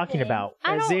are we talking about?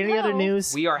 Is there any other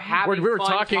news? We are having We were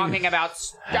fun talking about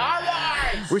Star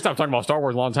Wars! We stopped talking about Star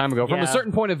Wars a long time ago. From a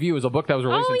certain point of view, is a book that was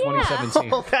released in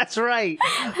 2017. Oh, that's right.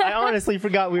 I honestly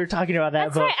forgot we were talking about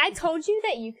that That's book. right. I told you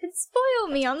that you could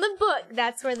spoil me on the book.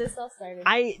 That's where this all started.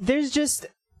 There's just...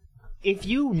 If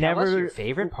you Tell never... us your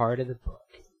favorite part of the book.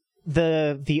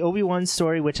 The Obi-Wan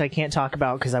story, which I can't talk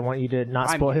about because I want you to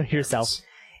not spoil it yourself.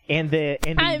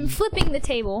 I'm flipping the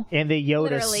table. And the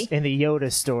Literally.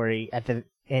 Yoda story at the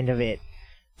end of it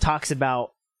talks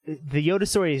about... The Yoda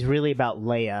story is really about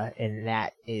Leia, and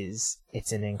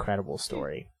it's an incredible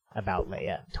story about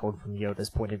Leia, told from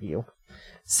Yoda's point of view.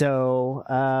 So,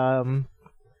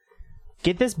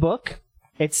 get this book.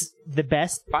 It's the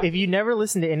best. If you never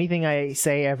listen to anything I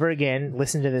say ever again,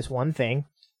 listen to this one thing.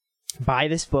 Buy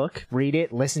this book, read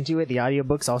it, listen to it. The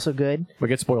audiobook's also good. But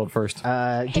get spoiled first.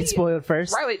 Get spoiled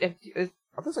first. Riley,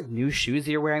 are those new shoes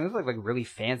that you're wearing? Those look like really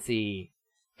fancy.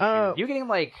 You're getting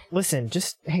Listen,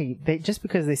 just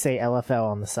because they say LFL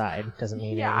on the side doesn't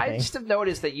mean anything. I just have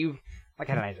noticed that you've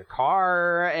had a nicer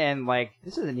car, and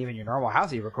this isn't even your normal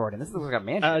house you record in. This looks like a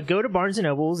mansion. Go to Barnes and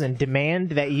Nobles and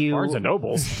demand that you... Barnes and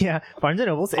Nobles? Yeah, Barnes and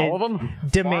Nobles. All of them?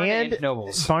 Demand...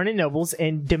 Barnes and Nobles,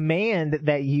 and demand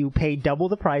that you pay double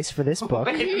the price for this book.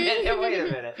 Wait a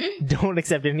minute. Don't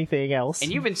accept anything else.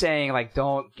 And you've been saying,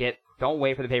 don't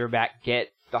wait for the paperback, get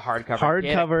the hardcover.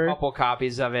 Get a couple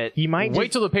copies of it. You might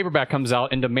wait till the paperback comes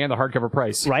out and demand the hardcover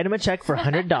price. Write them a check for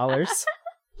 $100.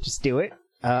 Just do it.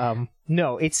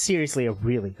 No, it's seriously a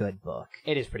really good book.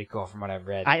 It is pretty cool from what I've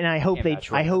read. I hope they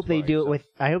do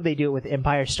it with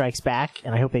Empire Strikes Back,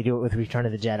 and I hope they do it with Return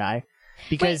of the Jedi.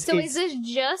 Because wait, so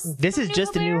is this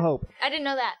just A New Hope? I didn't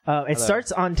know that. It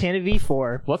starts on Tantive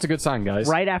V4. Well, that's a good sign, guys.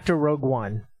 Right after Rogue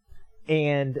One,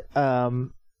 and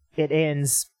it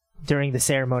ends during the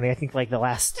ceremony. I think like the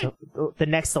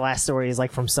next to last story is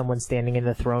like from someone standing in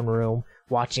the throne room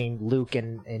watching Luke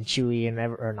and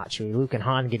Chewie Luke and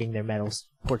Han getting their medals.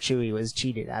 Poor Chewie was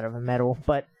cheated out of a medal,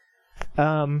 but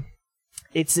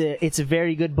it's a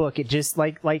very good book. It just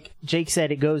like Jake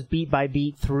said, it goes beat by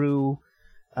beat through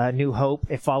New Hope.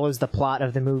 It follows the plot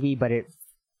of the movie, but it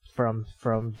from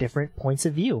different points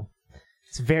of view.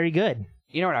 It's very good.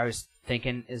 You know what I was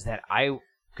thinking is that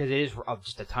because it is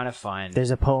just a ton of fun.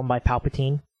 There's a poem by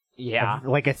Palpatine. Yeah.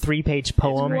 Like a 3-page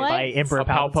poem by Emperor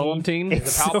Palpatine.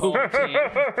 It's so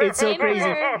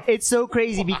crazy. It's so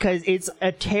crazy because it's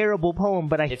a terrible poem,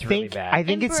 but I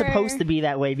think it's supposed to be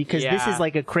that way because this is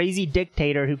like a crazy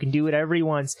dictator who can do whatever he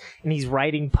wants, and he's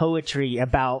writing poetry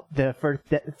about the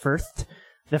first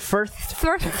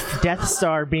Death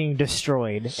Star being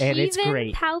destroyed, and it's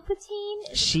great.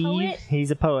 Palpatine?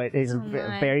 He's a poet. He's a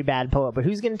very bad poet, but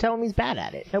who's going to tell him he's bad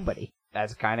at it? Nobody.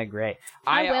 That's kind of great.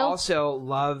 I also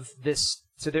love this.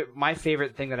 So my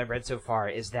favorite thing that I've read so far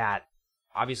is that,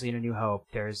 obviously in A New Hope,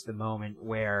 there's the moment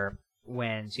where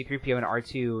when C-3PO and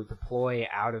R2 deploy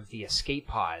out of the escape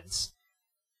pods,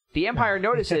 the Empire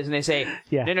notices and they say,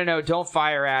 no, don't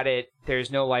fire at it.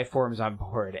 There's no life forms on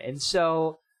board. And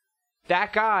so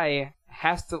that guy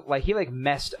has to, he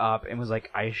messed up and was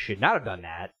like, I should not have done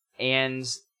that. And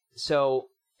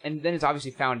then it's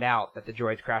obviously found out that the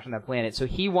droids crashed on that planet. So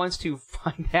he wants to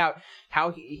find out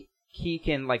how he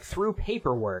can, through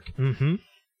paperwork,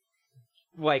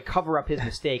 cover up his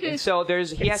mistake. And so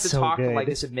he has to talk to,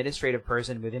 this administrative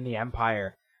person within the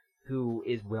Empire who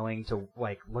is willing to,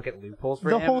 look at loopholes for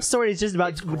him. The whole story is just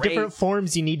about different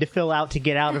forms you need to fill out to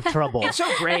get out of trouble. It's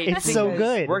so great. It's so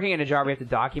good. Working in a job where you have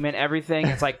to document everything,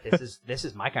 it's like, this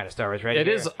is my kind of Star Wars right here. It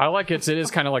is. I like it. It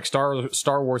is kind of like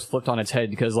Star Wars flipped on its head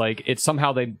because, it's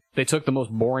somehow they took the most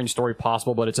boring story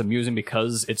possible, but it's amusing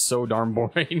because it's so darn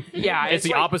boring. Yeah. it's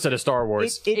the opposite of Star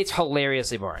Wars. It's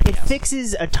hilariously boring. It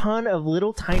fixes a ton of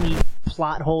little tiny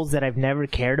plot holes that I've never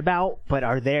cared about, but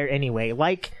are there anyway.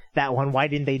 Like that one, why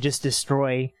didn't they just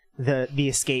destroy the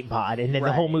escape pod and then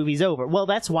the whole movie's over? Well,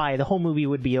 that's why the whole movie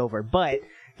would be over, but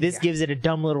this gives it a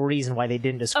dumb little reason why they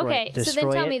didn't destroy it. Okay, so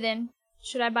then tell me then,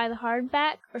 should I buy the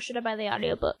hardback or should I buy the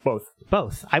audiobook?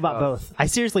 Both. I bought both. I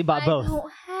seriously bought both. I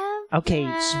don't have Okay,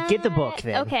 get the book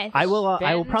then. Okay. I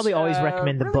will probably always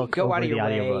recommend the book over the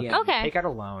audiobook. Okay. Take out a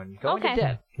loan. Go into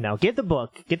debt. No, get the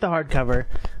book. Get the hardcover.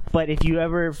 But if you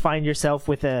ever find yourself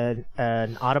with an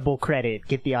Audible credit,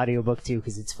 get the audiobook too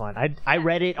because it's fun. I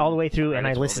read it all the way through and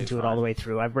I listened to it all the way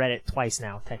through. I've read it twice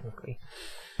now, technically.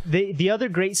 The other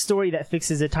great story that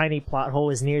fixes a tiny plot hole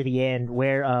is near the end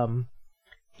where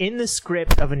in the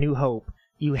script of A New Hope,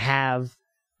 you have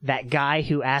that guy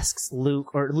who asks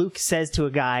Luke, or Luke says to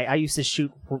a guy, I used to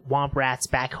shoot womp rats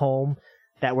back home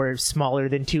that were smaller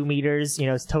than 2 meters.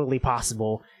 It's totally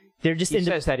possible. They're just he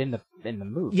says that in the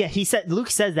movie. Yeah, Luke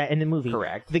says that in the movie.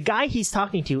 Correct. The guy he's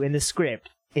talking to in the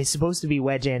script is supposed to be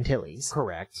Wedge Antilles.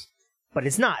 Correct. But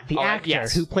it's not. The actor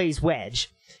who plays Wedge.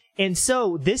 And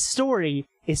so this story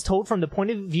is told from the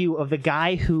point of view of the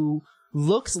guy who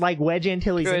looks like Wedge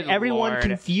Antilles and everyone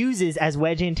confuses as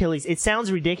Wedge Antilles. It sounds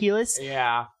ridiculous.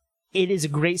 Yeah. It is a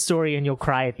great story and you'll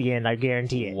cry at the end, I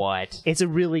guarantee it. What? It's a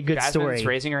really good story. Jasmine's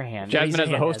raising her hand. Jasmine, as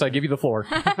the host, I give you the floor.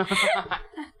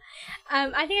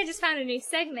 I think I just found a new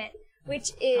segment,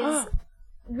 which is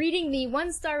reading the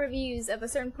 1-star reviews of a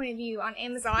certain point of view on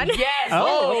Amazon. Yes!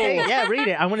 Oh, okay. Yeah, read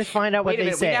it. I want to find out what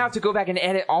they say. We now have to go back and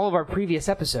edit all of our previous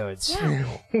episodes. Yeah.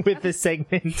 With this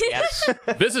segment. Yes.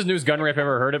 This is news gunnery if I've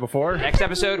ever heard it before. Next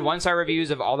episode, 1-star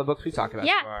reviews of all the books we talked about.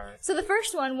 Yeah. So the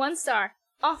first one, 1 star.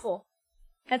 Awful.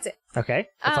 That's it. Okay.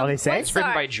 That's all they say. It's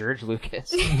written by George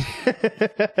Lucas.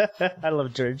 I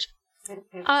love George.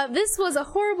 This was a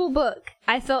horrible book.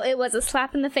 I felt it was a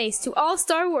slap in the face to all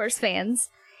Star Wars fans.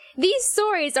 These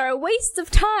stories are a waste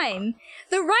of time.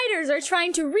 The writers are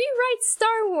trying to rewrite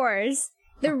Star Wars.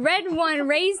 The red one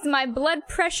raised my blood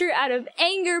pressure out of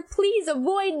anger. Please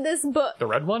avoid this book. The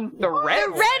red one? The red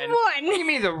one? What do you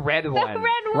mean the red one? The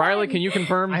red one. Riley, can you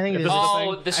confirm? I think if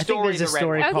there's this is a thing? the story. I think there's a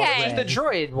story called Okay. Red. It's the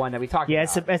droid one that we talked about.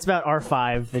 Yeah, it's about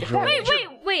R5, the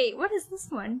droid. Wait. What is this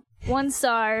one? 1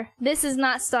 star. This is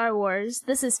not Star Wars.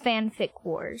 This is fanfic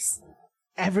wars.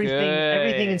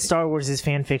 Everything in Star Wars is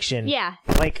fan fiction. Yeah.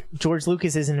 Like George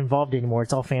Lucas isn't involved anymore.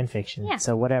 It's all fan fiction. Yeah.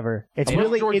 So whatever. It's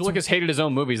George really Lucas hated his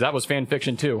own movies. That was fan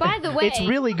fiction too. By the way, it's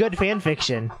really good fan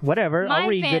fiction. Whatever. my I'll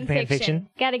read good fan fiction.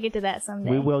 Gotta get to that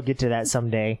someday. We will get to that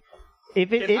someday.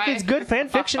 If it's good fan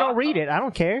fiction, I'll read it. I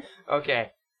don't care.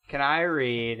 Okay. Can I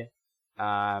read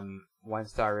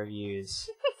 1-star reviews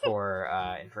for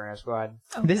Inferno Squad?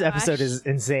 Oh, This gosh. episode is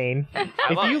insane.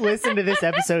 If you listen to this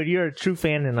episode, you're a true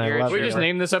fan, and I love Should we it. just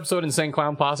name this episode Insane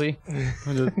Clown Posse?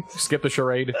 Just skip the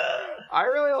charade. I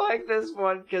really like this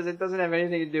one because it doesn't have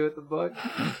anything to do with the book.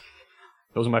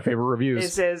 Those are my favorite It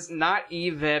reviews. says, not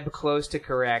Eveb, close to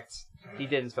correct. He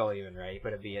didn't spell even right. He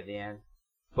put a B at the end.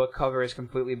 Book cover is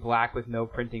completely black with no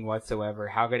printing whatsoever.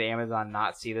 How could Amazon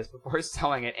not see this before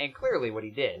selling it? And clearly what he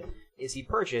did is he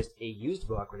purchased a used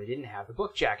book where they didn't have the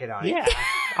book jacket on it. Yeah,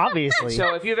 obviously.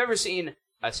 So if you've ever seen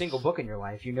a single book in your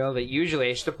life, you know that usually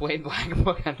it's the plain black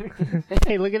book under.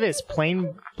 Hey, look at this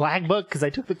plain black book because I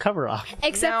took the cover off.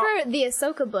 Except for the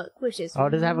Ahsoka book, which is Oh,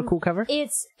 does it have a cool cover?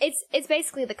 It's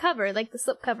basically the cover, like the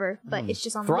slip cover, but it's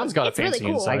just on Thrawn's the got a it's really fancy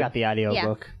cool. inside. I got the audio Yeah.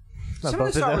 book. Some of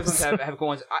Both the Star Wars those. ones have cool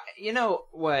ones. You know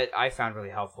what I found really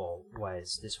helpful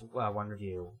was this one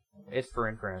review. It's for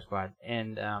Inferno Squad,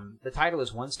 and the title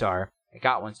is 1 star. It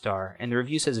got 1 star, and the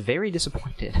review says very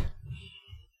disappointed.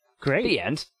 Great. The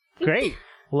end. Great.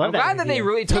 Love I'm glad that they review.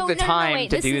 really took No, the no, no, time wait,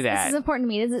 to this do is, that. This is important to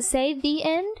me. Does it say the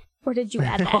end, or did you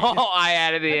add that? Oh, I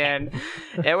added the end.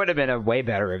 It would have been a way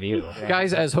better review.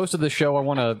 Guys, as host of the show, I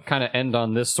want to kind of end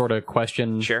on this sort of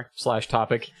question /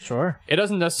 topic. Sure. It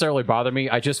doesn't necessarily bother me.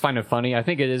 I just find it funny. I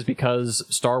think it is because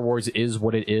Star Wars is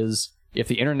what it is. If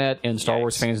the internet and Star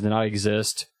Wars fans did not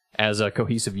exist as a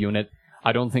cohesive unit,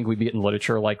 I don't think we'd be getting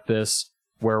literature like this,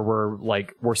 where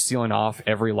we're sealing off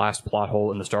every last plot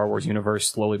hole in the Star Wars universe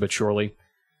slowly but surely.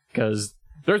 Because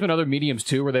there's been other mediums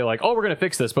too where they we're going to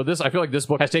fix this, but I feel like this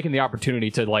book has taken the opportunity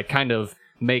to kind of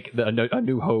make A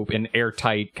New Hope an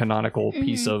airtight canonical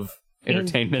piece of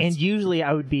entertainment. And usually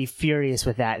I would be furious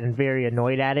with that and very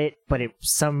annoyed at it, but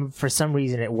for some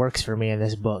reason it works for me in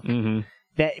this book. Mm-hmm.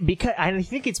 I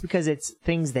think it's because it's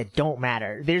things that don't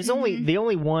matter. There's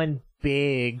only one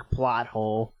big plot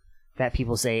hole that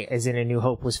people say is in A New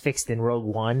Hope was fixed in Rogue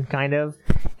One, kind of,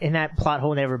 and that plot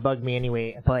hole never bugged me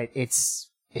anyway. But it's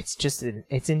just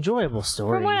it's enjoyable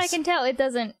stories. From what I can tell, it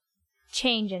doesn't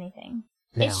change anything.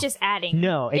 No. It's just adding.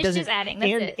 No, it doesn't. It's just adding.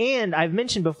 That's it. And I've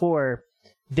mentioned before,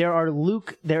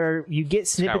 you get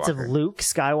snippets of Luke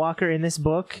Skywalker in this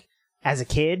book as a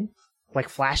kid, like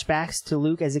flashbacks to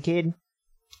Luke as a kid,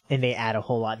 and they add a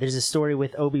whole lot. There's a story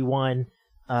with Obi-Wan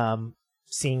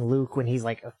seeing Luke when he's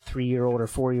like a 3-year-old or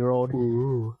 4-year-old.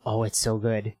 Ooh. Oh, it's so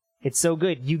good. It's so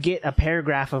good. You get a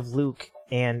paragraph of Luke,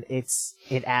 and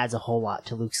it adds a whole lot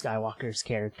to Luke Skywalker's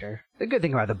character. The good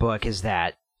thing about the book is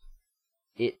that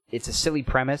it's a silly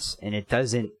premise, and it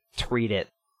doesn't treat it.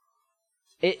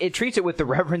 It treats it with the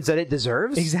reverence that it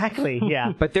deserves. Exactly,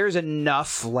 yeah. But there's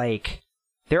enough,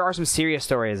 there are some serious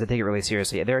stories that take it really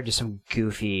seriously. There are just some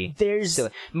goofy... silly.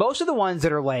 Most of the ones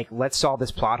that are let's solve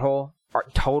this plot hole,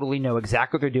 totally know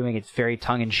exactly what they're doing. It's very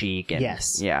tongue-in-cheek.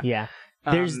 Yes. Yeah.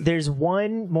 There's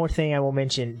one more thing I will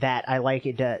mention that I like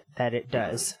it that it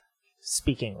does.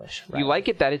 Speak English. Right? You like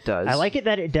it that it does. I like it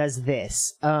that it does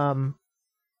this.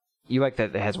 You like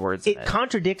that it has words in it. It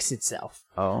contradicts itself.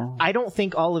 Oh. I don't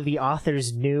think all of the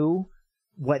authors knew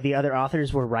what the other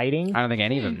authors were writing. I don't think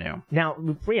any of them knew. Now,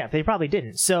 yeah, they probably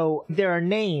didn't. So there are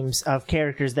names of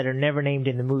characters that are never named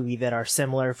in the movie that are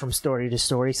similar from story to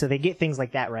story, so they get things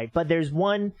like that right. But there's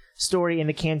one story in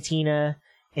the cantina,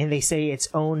 and they say it's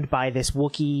owned by this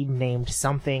Wookiee named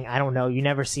something. I don't know. You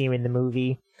never see him in the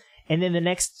movie. And then the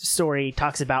next story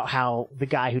talks about how the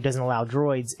guy who doesn't allow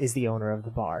droids is the owner of the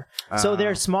bar. So there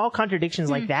are small contradictions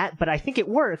like that, but I think it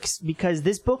works because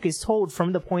this book is told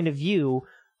from the point of view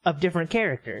of different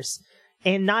characters.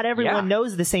 And not everyone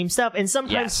knows the same stuff, and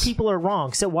sometimes people are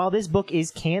wrong. So while this book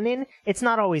is canon, it's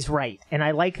not always right. And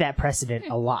I like that precedent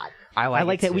a lot. I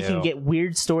like that it we too. can get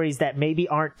weird stories that maybe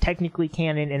aren't technically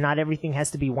canon, and not everything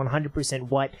has to be 100%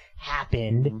 what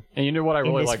happened. And you know what I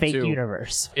really in this like fake too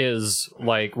universe is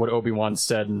what Obi-Wan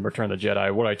said in Return of the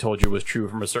Jedi. What I told you was true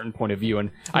from a certain point of view,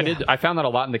 and I found that a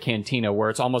lot in the cantina, where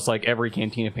it's almost like every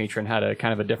cantina patron had a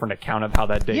kind of a different account of how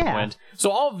that day went.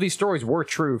 So all of these stories were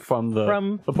true from the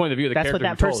point of view of the that's character what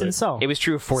that who told person it. saw. It was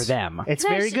true for them. It's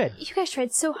very good. You guys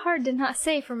tried so hard to not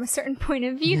say from a certain point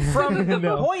of view. From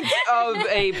the point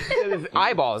of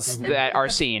eyeballs that are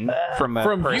seen from a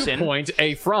person. Viewpoint,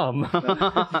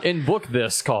 in book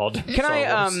this called. Can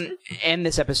I end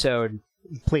this episode?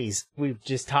 Please. We've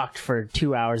just talked for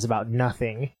 2 hours about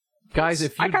nothing. Guys,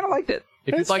 I kind of liked it.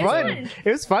 If It you'd was like fun. to,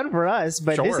 It was fun for us,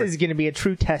 but this Sure. is going to be a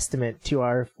true testament to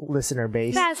our listener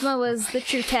base. Phasma was the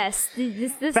true test.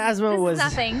 This Phasma was is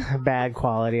nothing. bad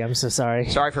quality. I'm so sorry.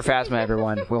 Sorry for Phasma,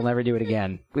 everyone. We'll never do it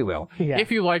again. We will. Yeah.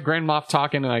 if you like Grand Moff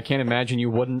Talking, and I can't imagine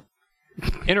you wouldn't,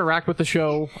 interact with the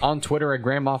show on Twitter at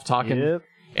Grand Moff Talking. Yep.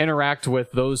 Interact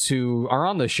with those who are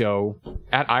on the show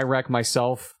at IREC,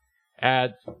 myself,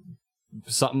 at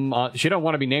something. She don't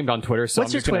want to be named on Twitter, so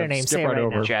What's I'm your just gonna Twitter name? skip Say it right right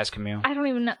over. now. Jazz Camille. I don't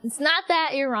even know. It's not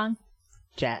that. You're wrong.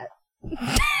 Chat.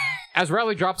 As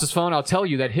Riley drops his phone, I'll tell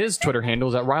you that his Twitter handle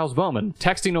is at Riles Bowman,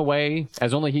 texting away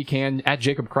as only he can. At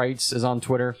Jacob Kreitz is on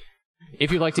Twitter.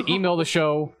 If you'd like to email the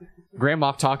show,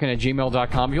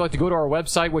 grandmofftalking@gmail.com. If you'd like to go to our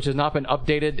website, which has not been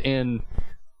updated in,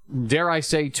 dare I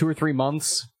say, 2 or 3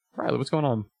 months. Riley, what's going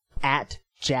on? At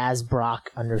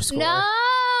JazzBrock _.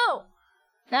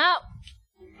 No.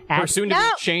 Her At soon-to-be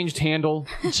changed handle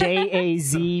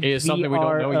JAZBROCK is something we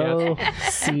don't know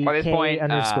By this point, _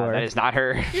 that is not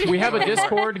her. We have a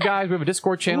Discord, guys. We have a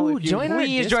Discord channel. Ooh, If you- join our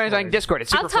Please join us on Discord.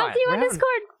 It's super I'll talk fun. to you on We're having-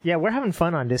 Discord. Yeah, we're having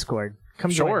fun on Discord.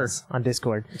 Come join Sure. us on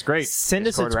Discord. It's great. Send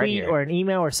us Discord a right tweet here. or an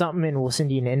email or something, and we'll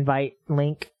send you an invite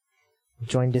link.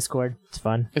 Join Discord. It's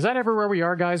fun. Is that everywhere we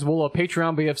are, guys? Will a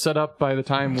Patreon be set up by the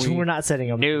time we... We're not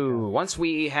setting up. No. Once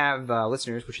we have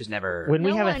listeners, which is never... When we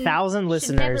No have one 1,000 should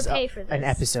listeners, never pay for an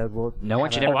this. episode, No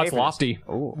one should Oh, ever that's pay for this. lofty.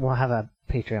 we'll have a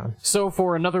Patreon. So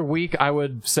for another week, I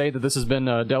would say that this has been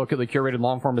a delicately curated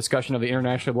long-form discussion of the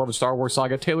internationally beloved Star Wars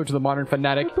saga, tailored to the modern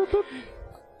fanatic.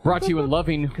 Brought to you in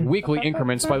loving weekly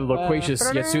increments by the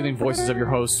loquacious yet soothing voices of your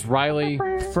hosts, Riley,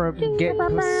 For get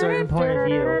a certain point of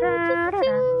view.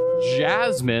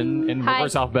 Jasmine in Hi.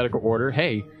 reverse alphabetical order.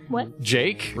 Hey, What?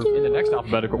 Jake in the next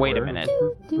alphabetical Wait a order. minute.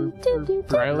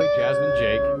 Riley, Jasmine,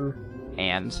 Jake,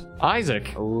 And...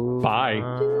 Isaac. Bye.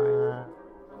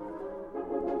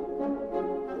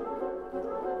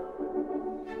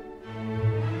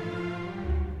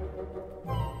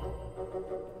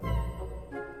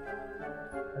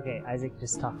 Okay, Isaac,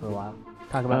 just talk for a while.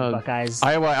 Talk about the Buckeyes.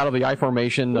 Iowa out of the I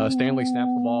formation. Stanley snaps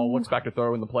the ball, looks back to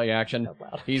throw in the play action.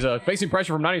 He's facing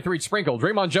pressure from 93. Sprinkle.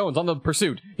 Draymond Jones on the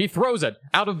pursuit. He throws it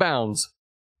out of bounds.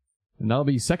 And that'll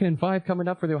be 2nd and 5 coming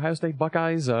up for the Ohio State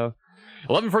Buckeyes.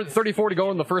 11:34 to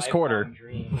go in the first quarter.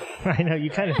 I know,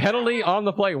 you kind of... Penalty on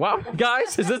the play. Wow,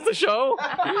 guys, is this the show?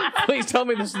 Please tell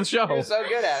me this is the show. You're so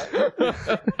good at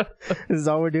it. This is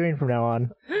all we're doing from now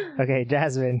on. Okay,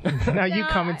 Jasmine, now you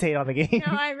commentate on the game.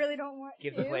 No, I really don't want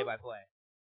Give to. the play-by-play.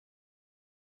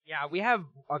 Yeah, we have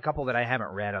a couple that I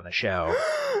haven't read on the show.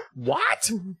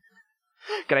 What?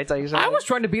 Can I tell you something? I was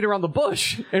trying to beat around the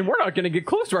bush, and we're not going to get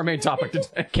close to our main topic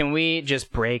today. Can we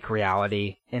just break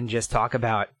reality and just talk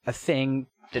about a thing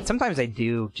that sometimes I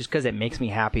do just because it makes me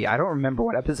happy? I don't remember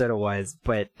what episode it was,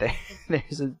 but there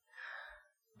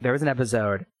was an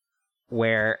episode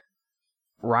where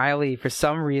Riley, for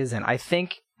some reason, I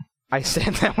think I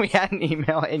said that we had an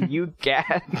email and you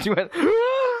gasped.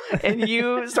 And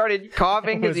you started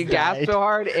coughing because you gasped so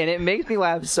hard, and it makes me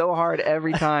laugh so hard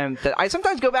every time that I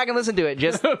sometimes go back and listen to it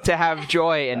just to have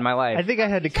joy in my life. I think I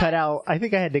had to cut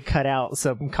out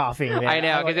some coughing there. I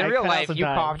know, because in real cut out life, some you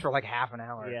time. coughed for like half an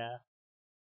hour. Yeah.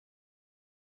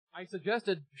 I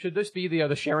suggested, should this be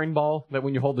the sharing ball, that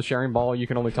when you hold the sharing ball, you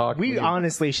can only talk? We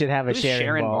honestly should have a Who's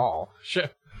sharing ball.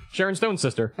 Sharon Stone's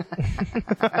sister.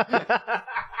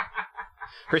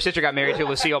 Her sister got married to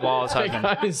Lucille Ball's Hey, husband.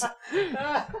 guys.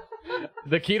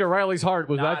 The key to Riley's heart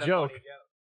was that joke.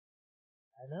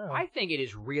 I know. I think it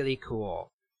is really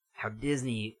cool how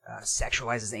Disney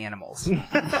sexualizes animals.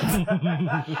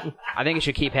 I think it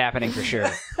should keep happening for sure.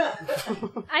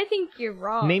 I think you're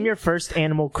wrong. Name your first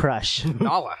animal crush.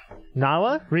 Nala.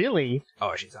 Nala? Really?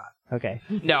 Oh, she's hot. Okay.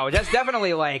 No, that's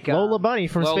definitely like Lola Bunny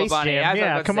from Lola Space Bunny. Jam. I was Yeah,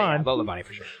 about to come say, on. Lola Bunny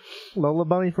for sure. Lola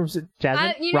Bunny from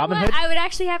Jasmine? You know Robin what? Hood? I would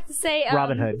actually have to say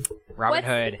Robin Hood. Robin what's-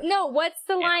 Hood. No, what's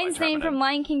the Robin lion's name Hood. from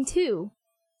Lion King 2?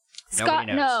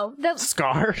 Nobody knows. No,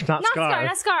 Scar? Not Scar.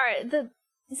 Not Scar.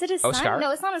 Is it his son? Scar?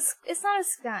 No, it's not his. It's not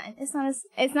his gun. It's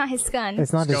not his gun.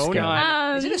 It's not his Scone?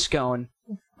 scone. Is it a scone?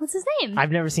 What's his name?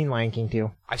 I've never seen Lion King 2.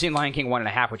 I've seen Lion King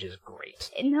 1.5, which is great.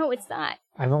 No, it's not.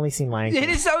 I've only seen Lion King. It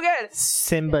is so good.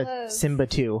 Simba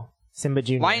 2. Simba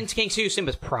Jr. Lion King 2,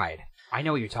 Simba's Pride. I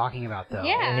know what you're talking about, though.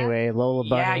 Yeah. Anyway, Lola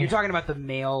Bunny. Yeah, you're talking about the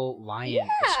male lion, Yeah.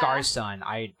 Scar's son.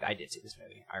 I did see this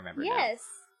movie. I remember. now. Yes.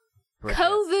 Bridget.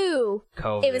 Kovu.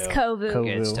 Kovu. It was Kovu. Kovu.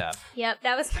 Good stuff. Yep,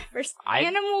 that was my first I-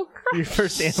 animal crush. Your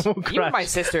first animal crush. You and my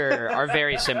sister are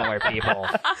very similar people.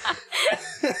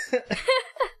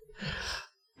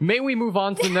 May we move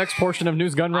on to the next portion of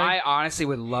News Gun Rank? I honestly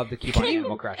would love to keep on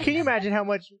animal crushes. Can you imagine how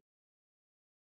much